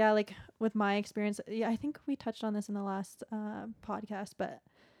I think, like with my experience, I think we touched on this in the last podcast, but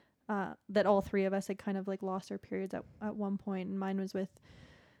that all three of us had kind of like lost our periods at one point, and mine was with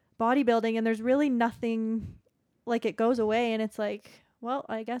bodybuilding, and there's really nothing, like it goes away, and it's like, well,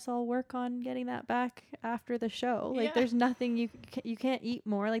 I guess I'll work on getting that back after the show. Like there's nothing, you can't eat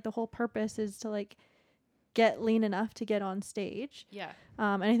more. Like the whole purpose is to like get lean enough to get on stage. Yeah.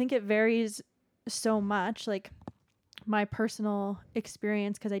 And I think it varies so much, like my personal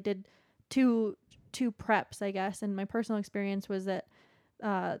experience, because I did two preps, I guess, and my personal experience was that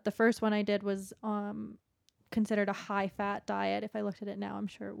the first one I did was considered a high fat diet. If I looked at it now, I'm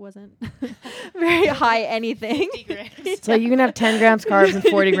sure it wasn't very high anything. 50 grams. So you can have 10 grams carbs and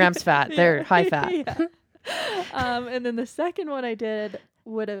 40 grams fat. They're high fat. And then the second one I did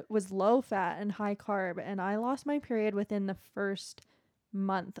was low fat and high carb, and I lost my period within the first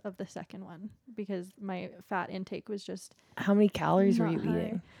month of the second one because my fat intake was just. How many calories were you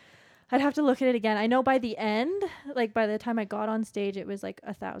eating? I'd have to look at it again. I know by the end, like by the time I got on stage, it was like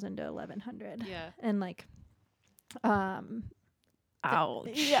 1,000 to 1,100. Yeah. And like, ouch.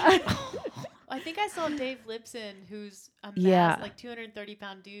 Yeah. I think I saw Dave Lipson, who's a mass, like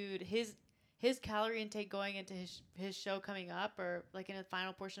 230-pound dude. His calorie intake going into his show coming up, or like in the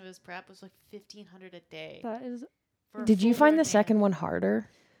final portion of his prep, was like 1,500 a day. That is. Did you find the second one harder?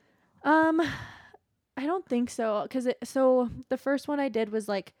 I don't think so, so the first one I did was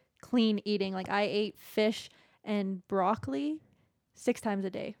like clean eating. Like I ate fish and broccoli 6 times a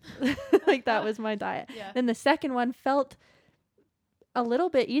day. Like that was my diet. Yeah. Then the second one felt a little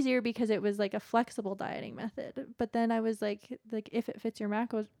bit easier because it was like a flexible dieting method. But then I was like if it fits your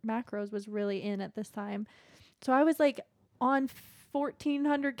macros was really in at this time. So I was like on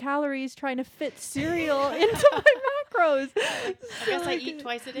 1,400 calories trying to fit cereal into my macros. I guess I eat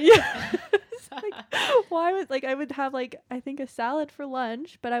twice a day. Yeah. I would have like I think a salad for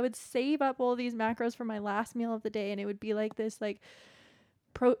lunch, but I would save up all these macros for my last meal of the day, and it would be like this like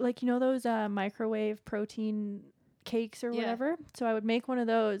those microwave protein cakes or Yeah. whatever. So I would make one of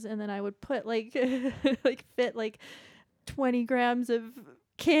those, and then I would put like like fit like 20 grams of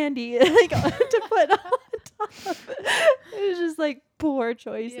candy like to put on top. It was just like poor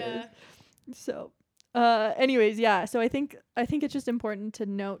choices. Yeah. So anyways, yeah, so I think it's just important to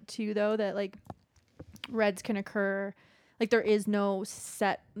note too, though, that like RED-S can occur, like there is no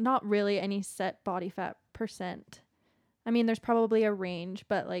set, not really any set body fat percent. I mean, there's probably a range,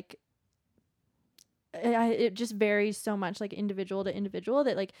 but like it just varies so much, like individual to individual,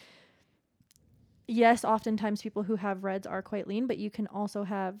 that like, yes, oftentimes people who have RED-S are quite lean, but you can also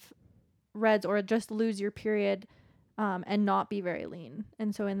have RED-S or just lose your period and not be very lean.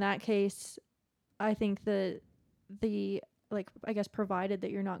 And so in that case, I think the like, I guess, provided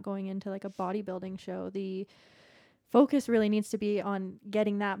that you're not going into like a bodybuilding show, the focus really needs to be on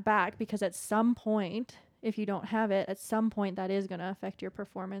getting that back, because at some point, if you don't have it, at some point that is going to affect your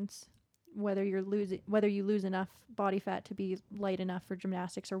performance, whether you lose enough body fat to be light enough for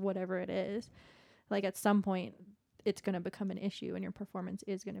gymnastics or whatever it is. Like at some point it's going to become an issue and your performance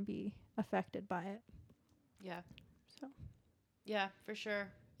is going to be affected by it. Yeah. So Yeah, for sure.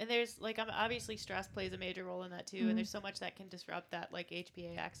 And there's like, obviously stress plays a major role in that too. Mhm. And there's so much that can disrupt that like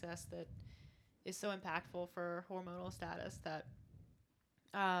HPA access that is so impactful for hormonal status that,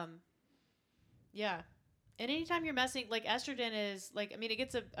 yeah. And anytime you're messing, like estrogen is like, I mean, it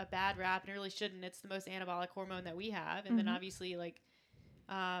gets a bad rap, and it really shouldn't. It's the most anabolic hormone that we have. And then Mhm. obviously like,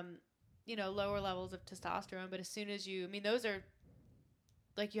 you know, lower levels of testosterone. But as soon as you, I mean, those are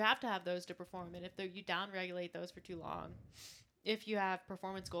like, you have to have those to perform. And if you downregulate those for too long, if you have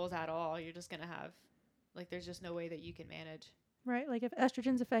performance goals at all, you're just going to have, like, there's just no way that you can manage. right, like if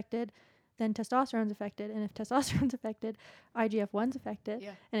estrogen's affected, then testosterone's affected, and if testosterone's affected, IGF-1's affected,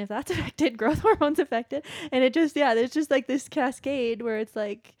 Yeah. and if that's affected, growth hormone's affected, and it just, yeah, there's just like this cascade where it's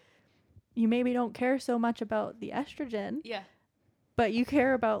like you maybe don't care so much about the estrogen, Yeah. but you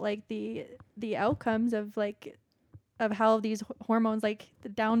care about like the outcomes of like of how these hormones, like the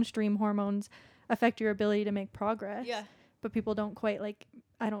downstream hormones, affect your ability to make progress. Yeah. But people don't quite like,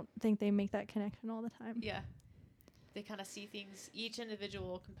 I don't think they make that connection all the time. Yeah. They kind of see things, each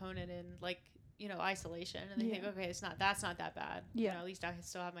individual component in like, you know, isolation, and they Yeah. think, okay, that's not that bad. Yeah. You know, at least I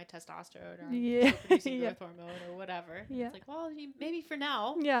still have my testosterone, or I'm Yeah. still producing Yeah. growth hormone or whatever. Yeah. It's like, well, maybe for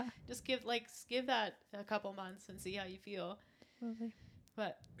now, Yeah. just give that a couple months and see how you feel. Totally.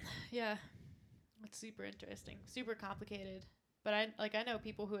 But yeah, it's super interesting, super complicated. But I know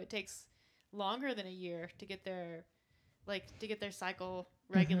people who it takes longer than a year to get their cycle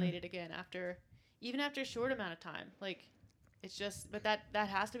regulated again after a short amount of time. Like, it's just, but that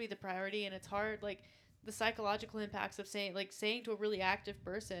has to be the priority, and it's hard. Like, the psychological impacts of saying to a really active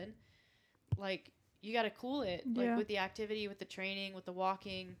person, like, you got to cool it, like with the activity, with the training, with the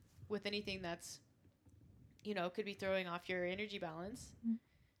walking, with anything that's, you know, could be throwing off your energy balance. Mm.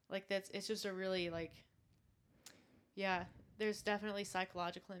 Like, it's just a really like, yeah, there's definitely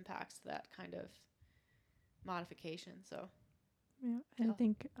psychological impacts to that kind of modification. So Yeah. And Yeah. I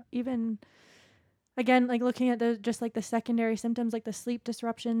think even, again, like looking at the just like the secondary symptoms, like the sleep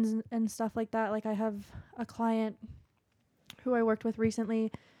disruptions and stuff like that. Like I have a client who I worked with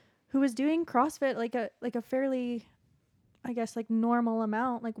recently who was doing CrossFit like a fairly, I guess, like normal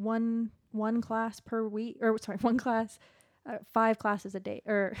amount, like one class per week, or sorry, one class, 5 classes a day,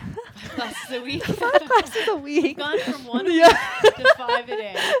 or 5 classes a week. 5 classes a week. Gone from 1 Yeah. to 5 a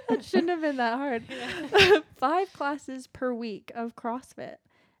day. It shouldn't have been that hard. Yeah. 5 classes per week of CrossFit.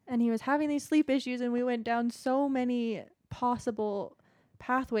 And he was having these sleep issues, and we went down so many possible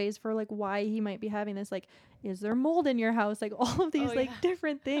pathways for like why he might be having this. Like, is there mold in your house? Like all of these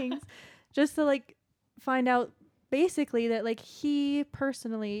different things, just to like find out basically that like he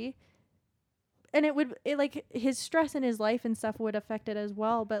personally, and it like his stress in his life and stuff would affect it as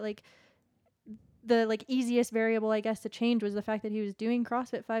well. But like the like easiest variable, I guess, to change was the fact that he was doing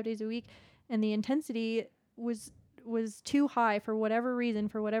CrossFit 5 days a week, and the intensity was too high for whatever reason,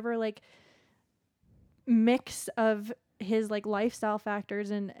 for whatever like mix of his like lifestyle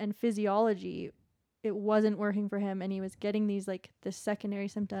factors and physiology. It wasn't working for him, and he was getting these like this secondary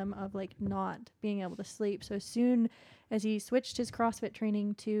symptom of like not being able to sleep. So as soon as he switched his CrossFit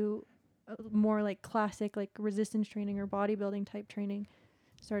training to more like classic like resistance training or bodybuilding type training,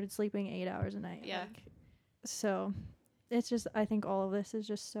 started sleeping 8 hours a night. Yeah. Like, so it's just, I think all of this is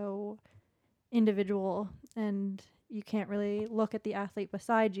just so individual, and you can't really look at the athlete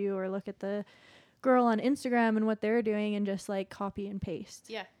beside you or look at the girl on Instagram and what they're doing and just like copy and paste.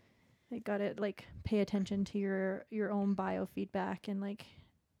 Yeah. You gotta like pay attention to your own biofeedback and like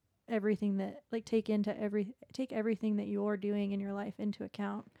everything that like take everything that you're doing in your life into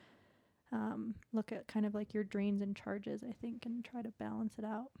account. look at kind of like your drains and charges, I think, and try to balance it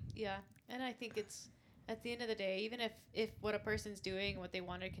out. Yeah. And I think it's at the end of the day, even if what a person's doing, what they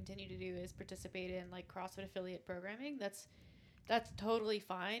want to continue to do is participate in like CrossFit affiliate programming, that's totally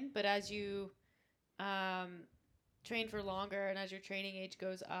fine. But as you train for longer and as your training age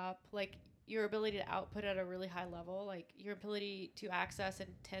goes up, like your ability to output at a really high level, like your ability to access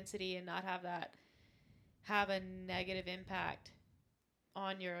intensity and not have a negative impact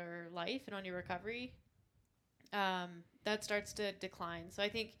on your life and on your recovery, that starts to decline. So I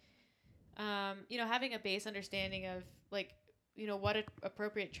think, having a base understanding of like, what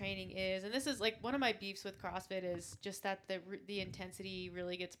appropriate training is. And this is like one of my beefs with CrossFit is just that the intensity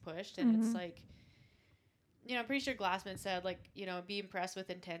really gets pushed. And it's like, I'm pretty sure Glassman said like, be impressed with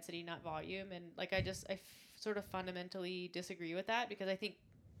intensity, not volume. And like, I sort of fundamentally disagree with that, because I think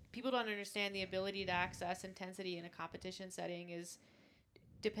people don't understand the ability to access intensity in a competition setting is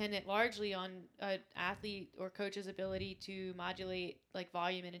dependent largely on an athlete or coach's ability to modulate like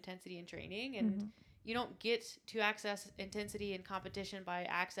volume and intensity in training. And you don't get to access intensity in competition by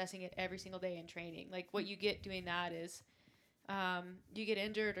accessing it every single day in training. Like what you get doing that is you get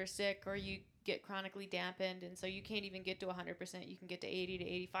injured or sick, or you get chronically dampened. And so you can't even get to 100%. You can get to 80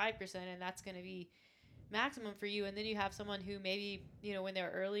 to 85%. And that's going to be maximum for you. And then you have someone who maybe, when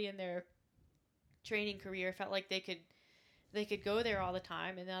they're early in their training career, felt like they could go there all the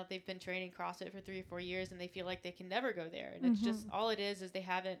time, and now they've been training CrossFit for 3 or 4 years and they feel like they can never go there. And it's just, all it is they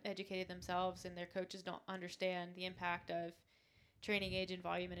haven't educated themselves, and their coaches don't understand the impact of training age and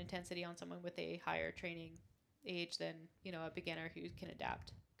volume and intensity on someone with a higher training age than, a beginner who can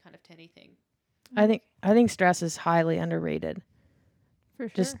adapt kind of to anything. I think stress is highly underrated. For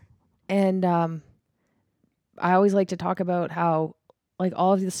sure. And I always like to talk about how like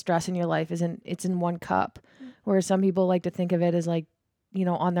all of the stress in your life it's in one cup, whereas some people like to think of it as like,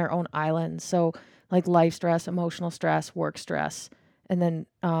 on their own island. So like life stress, emotional stress, work stress, and then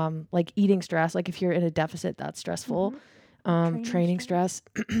like eating stress. Like if you're in a deficit, that's stressful. Training stress.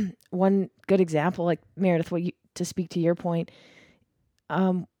 One good example, like Meredith, to speak to your point,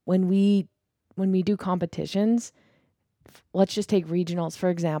 when we do competitions, let's just take regionals, for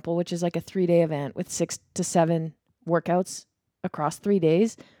example, which is like a 3-day event with 6 to 7 workouts across 3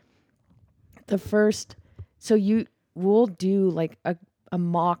 days. We'll do like a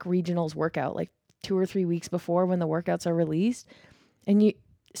mock regionals workout, like 2 or 3 weeks before when the workouts are released.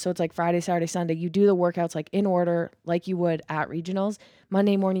 So it's like Friday, Saturday, Sunday, you do the workouts like in order, like you would at regionals.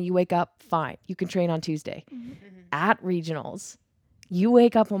 Monday morning, you wake up, fine. You can train on Tuesday. At regionals, you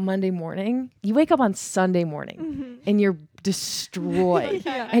wake up on Monday morning, you wake up on Sunday morning, and you're destroyed.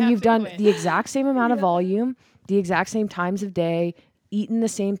 And you've done the exact same amount of volume, the exact same times of day, eaten the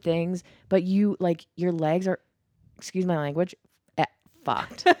same things, but your legs are, excuse my language,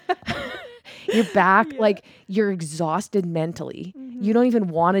 fucked. You're back, like you're exhausted mentally. You don't even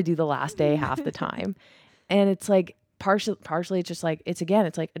want to do the last day half the time. And it's like partially it's just like, it's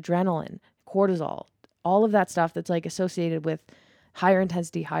like adrenaline, cortisol, all of that stuff that's like associated with higher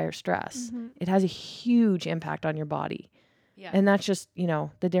intensity, higher stress. It has a huge impact on your body. Yeah. And that's just,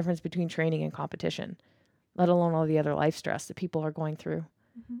 the difference between training and competition, let alone all the other life stress that people are going through.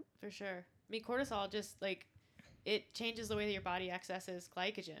 For sure. I mean, cortisol just like, it changes the way that your body accesses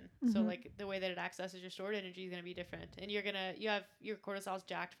glycogen. So like the way that it accesses your stored energy is going to be different. And you have your cortisol's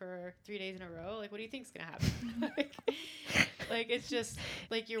jacked for 3 days in a row. Like, what do you think is going to happen? like it's just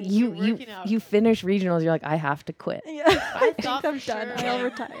like you're working out. You finish regionals, you're like, I have to quit. Yeah. I thought I'm for done. sure. I'll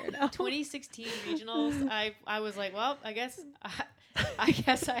retire now. 2016 regionals, I was like, well, I guess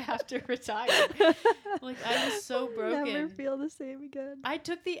I have to retire. Like I was so broken. Never feel the same again. I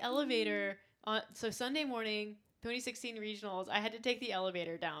took the elevator so Sunday morning, 2016 regionals, I had to take the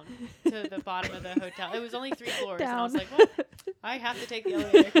elevator down to the bottom of the hotel. It was only 3 floors. Down. And I was like, well, I have to take the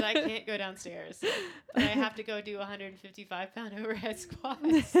elevator because I can't go downstairs. And I have to go do 155-pound overhead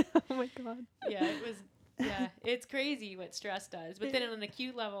squats. Oh my God. Yeah, it's crazy what stress does. But then on an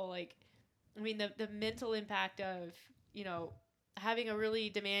acute level, like, I mean, the mental impact of, having a really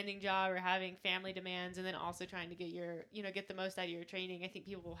demanding job or having family demands and then also trying to get the most out of your training. I think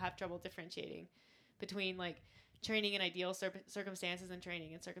people will have trouble differentiating between like training in ideal circumstances and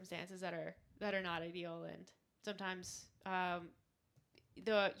training in circumstances that are not ideal. And sometimes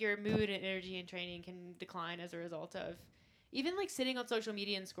your mood and energy in training can decline as a result of even like sitting on social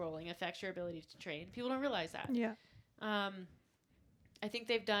media and scrolling affects your ability to train. People don't realize that. Yeah. I think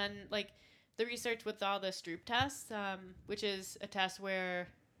they've done like the research with all the Stroop tests, which is a test where,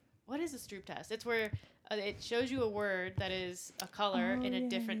 what is a Stroop test? It's where it shows you a word that is a color in a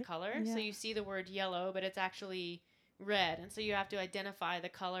different color. Yeah. So you see the word yellow, but it's actually red, and so you have to identify the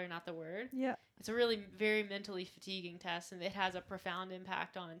color, not the word. Yeah. It's a really very mentally fatiguing test, and it has a profound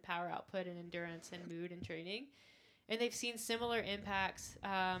impact on power output and endurance and mood and training. And they've seen similar impacts.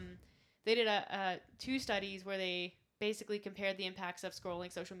 They did 2 studies where they basically compared the impacts of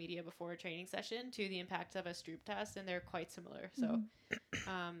scrolling social media before a training session to the impacts of a Stroop test, and they're quite similar. So,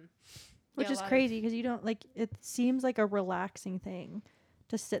 which is crazy because you don't like. It seems like a relaxing thing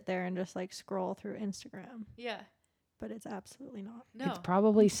to sit there and just like scroll through Instagram. Yeah. But it's absolutely not. No. It's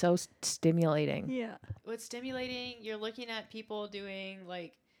probably so stimulating. Yeah. It's stimulating. You're looking at people doing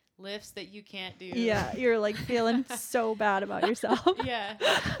like lifts that you can't do. Yeah. You're like feeling so bad about yourself. Yeah.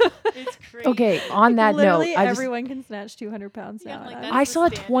 It's crazy. Okay. On that note, everyone can snatch 200 pounds now. Like, I saw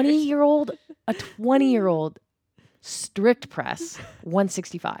a 20-year-old strict press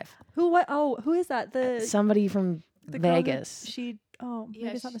 165. Who is that? Somebody from Vegas. Maybe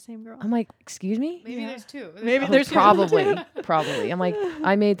it's not the same girl. I'm like, excuse me? Maybe there's 2. Maybe there's probably. I'm like,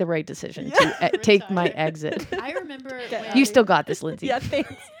 I made the right decision to take my exit. I remember you still got this, Lindsay. Yeah,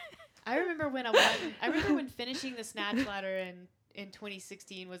 thanks. I remember when finishing the snatch ladder in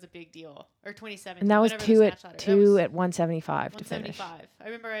 2016 was a big deal, or 2017. And that was 2 at 175 to finish. 175. I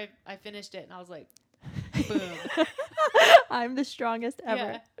remember I finished it and I was like, boom. I'm the strongest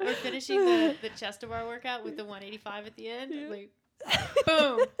ever. Yeah. Or finishing the chest to bar workout with the 185 at the end. Yeah. Like,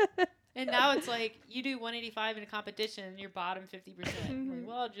 boom. And now it's like you do 185 in a competition and you're bottom 50%. Like,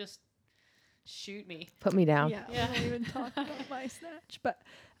 well, just shoot me. Put me down. Yeah. I won't even talk about my snatch. But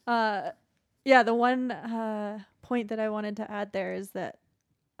the one point that I wanted to add there is that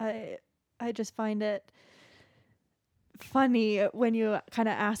I just find it funny when you kind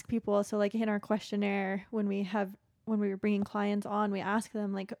of ask people. So like in our questionnaire, when we were bringing clients on, we ask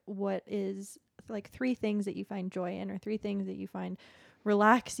them like, what is like 3 things that you find joy in, or 3 things that you find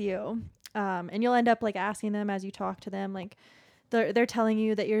relax you. And you'll end up like asking them as you talk to them, like they're telling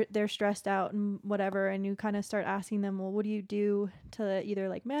you that they're stressed out and whatever. And you kind of start asking them, well, what do you do to either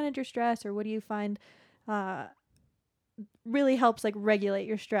like manage your stress, or what do you find really helps like regulate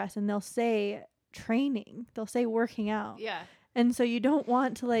your stress? And they'll say training, they'll say working out. Yeah. And so you don't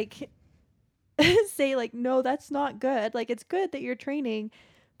want to like say like, no, that's not good. Like, it's good that you're training,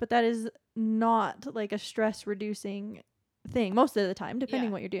 but that is not like a stress reducing thing most of the time,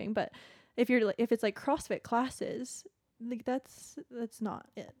 depending what you're doing. But if it's like CrossFit classes, like that's not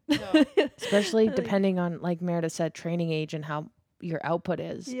it. No. Especially depending on, like Meredith said, training age and how your output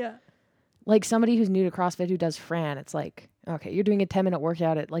is. Yeah. Like somebody who's new to CrossFit who does Fran, it's like, okay, you're doing a 10-minute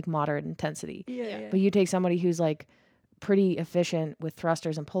workout at like moderate intensity. Yeah. But you take somebody who's like pretty efficient with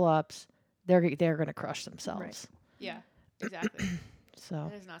thrusters and pull-ups, they're going to crush themselves. Right. Yeah, exactly.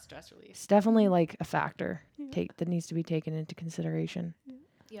 So that is not stress relief. It's definitely like a factor that needs to be taken into consideration.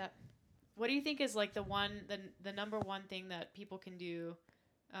 Yeah. What do you think is like the number one thing that people can do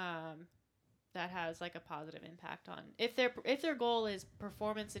that has like a positive impact on, if their goal is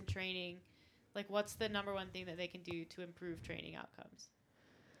performance and training, like what's the number one thing that they can do to improve training outcomes?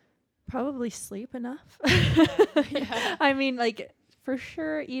 Probably sleep enough. Yeah. I mean, like for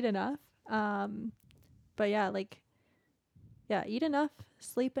sure eat enough. But eat enough,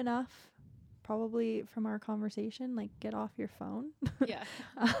 sleep enough. Probably from our conversation, like get off your phone. Yeah.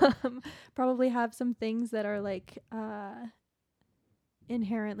 Probably have some things that are like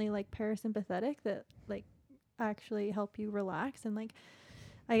inherently like parasympathetic that like actually help you relax. And like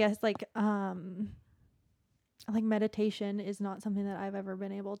I guess like meditation is not something that I've ever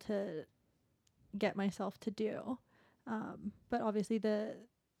been able to get myself to do. But obviously the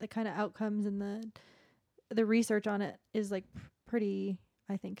kind of outcomes and the research on it is like pretty,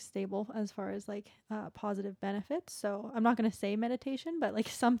 I think, stable as far as like positive benefits. So I'm not going to say meditation, but like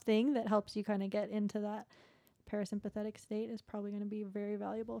something that helps you kind of get into that parasympathetic state is probably going to be very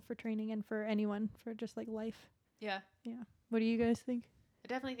valuable for training and for anyone, for just like life. Yeah. Yeah. What do you guys think? I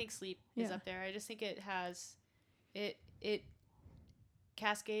definitely think sleep is up there. I just think it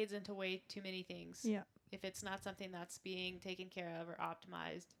cascades into way too many things. Yeah. If it's not something that's being taken care of or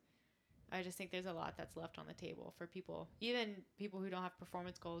optimized, I just think there's a lot that's left on the table for people, even people who don't have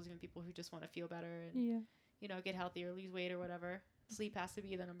performance goals, even people who just want to feel better and, get healthy or lose weight or whatever. Sleep has to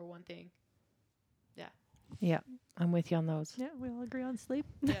be the number one thing. Yeah. Yeah. I'm with you on those. Yeah. We all agree on sleep.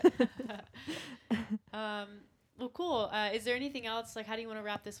 Yeah. Well, cool. Is there anything else? Like, how do you want to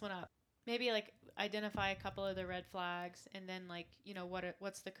wrap this one up? Maybe like identify a couple of the red flags, and then like,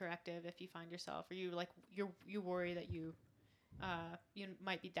 what's the corrective if you find yourself, or you like, you worry that you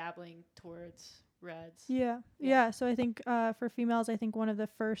might be dabbling towards reds. Yeah. So I think for females, I think one of the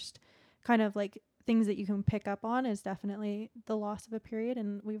first kind of like things that you can pick up on is definitely the loss of a period,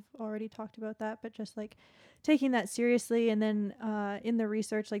 and we've already talked about that, but just like taking that seriously. And then in the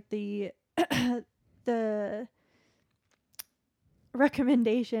research, like the the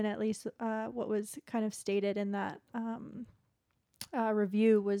recommendation, at least what was kind of stated in that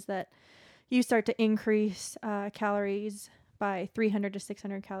review, was that you start to increase calories by 300 to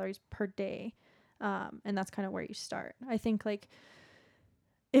 600 calories per day, and that's kind of where you start. I think like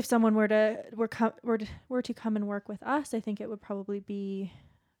if someone were to come and work with us, I think it would probably be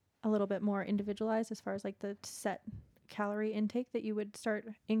a little bit more individualized as far as like the set calorie intake that you would start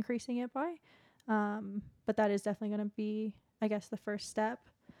increasing it by. But that is definitely going to be, I guess, the first step.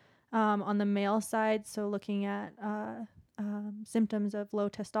 On the male side, so looking at symptoms of low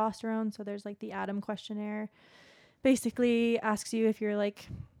testosterone. So there's like the ADAM questionnaire, basically asks you if you're like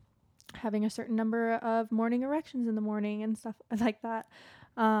having a certain number of morning erections in the morning and stuff like that.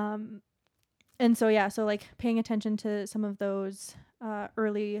 And so, yeah, so like paying attention to some of those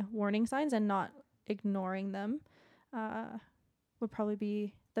early warning signs and not ignoring them would probably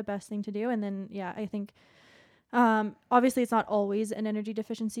be the best thing to do. And then, yeah, I think obviously it's not always an energy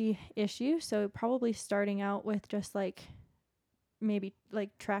deficiency issue. So probably starting out with just like maybe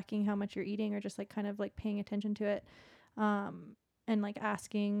like tracking how much you're eating, or just like kind of like paying attention to it, and like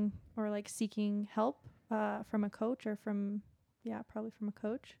asking or like seeking help from a coach, or probably from a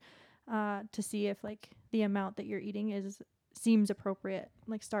coach, to see if like the amount that you're eating seems appropriate.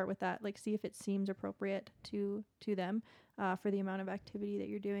 Like start with that, like see if it seems appropriate to them for the amount of activity that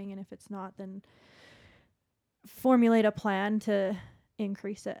you're doing. And if it's not, then formulate a plan to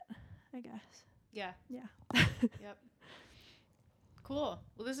increase it, I guess. Yeah. Yeah. Yep. Cool.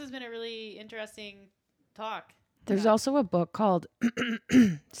 Well, this has been a really interesting talk. There's also a book called,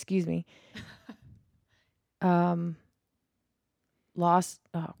 excuse me, Lost.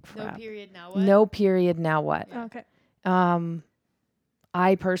 Oh crap. No period. Now what? No period. Now what? Yeah. Okay.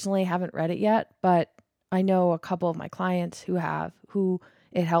 I personally haven't read it yet, but I know a couple of my clients who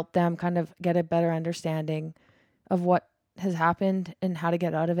it helped them kind of get a better understanding of what has happened and how to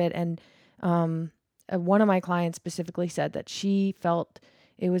get out of it. And one of my clients specifically said that she felt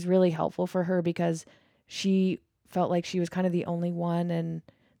it was really helpful for her because she felt like she was kind of the only one. And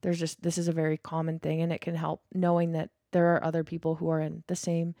this is a very common thing, and it can help knowing that there are other people who are in the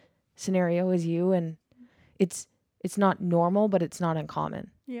same scenario as you. And it's not normal, but it's not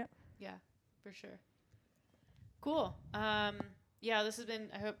uncommon. Yeah. Yeah, for sure. Cool. Yeah, this has been,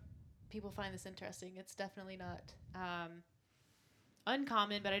 I hope people find this interesting. It's definitely not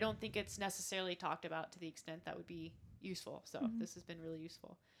uncommon, but I don't think it's necessarily talked about to the extent that would be useful. So this has been really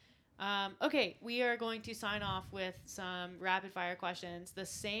useful. Okay, we are going to sign off with some rapid fire questions. The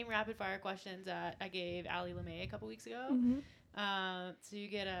same rapid fire questions that I gave Allie LeMay a couple weeks ago. Mm-hmm. So you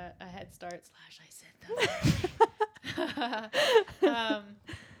get a head start / I said that.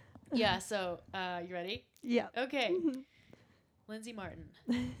 Yeah, so you ready? Yeah. Okay. Lindsay Martin.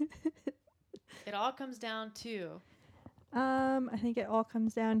 It all comes down to... I think it all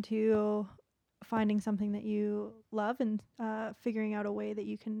comes down to finding something that you love and figuring out a way that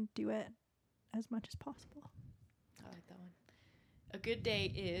you can do it as much as possible. I like that one. A good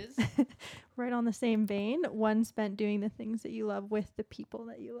day is... Right on the same vein, one spent doing the things that you love with the people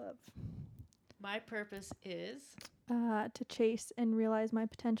that you love. My purpose is... to chase and realize my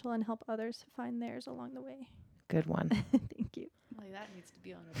potential and help others find theirs along the way. Good one. Thank you. Like, that needs to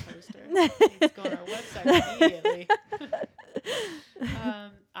be on a poster. It needs to go on our website immediately.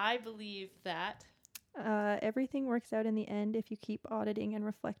 I believe that... everything works out in the end if you keep auditing and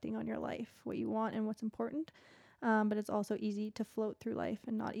reflecting on your life, what you want and what's important. But it's also easy to float through life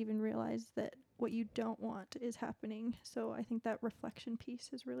and not even realize that what you don't want is happening. So I think that reflection piece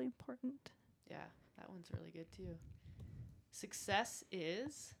is really important. Yeah, that one's really good too. Success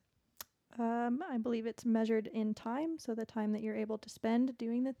is... I believe it's measured in time. So the time that you're able to spend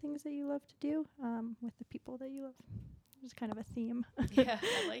doing the things that you love to do with the people that you love. It's kind of a theme. Yeah,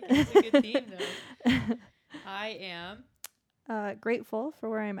 I like it. It's a good theme, though. I am... grateful for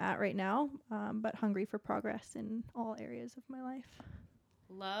where I'm at right now, but hungry for progress in all areas of my life.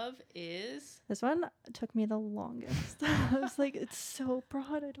 Love is... This one took me the longest. I was like, it's so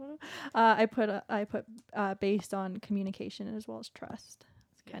broad. I don't know. I put based on communication as well as trust.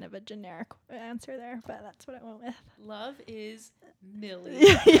 It's kind of a generic answer there, but that's what I went with. Love is Millie.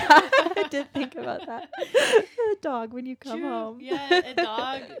 Yeah, I did think about that. A dog when you come home. Yeah, a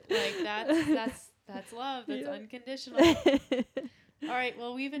dog. Like that's love. That's unconditional. All right.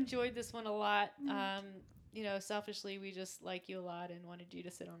 Well, we've enjoyed this one a lot. you know, selfishly, we just like you a lot and wanted you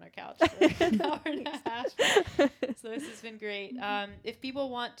to sit on our couch for an hour and a half. So this has been great. If people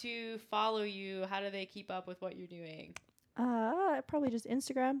want to follow you, how do they keep up with what you're doing? Probably just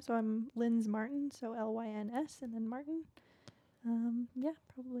Instagram. So I'm Lyns Martin. So Lyns and then Martin. Yeah,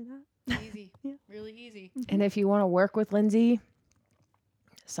 probably that. Easy. Yeah. Really easy. And if you want to work with Lindsay,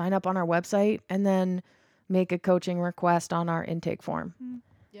 sign up on our website and then make a coaching request on our intake form.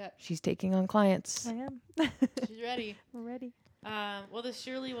 Yeah. She's taking on clients. I am. She's ready. We're ready. Well, this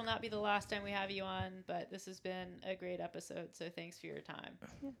surely will not be the last time we have you on, but this has been a great episode. So thanks for your time.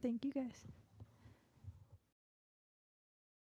 Yeah, thank you guys.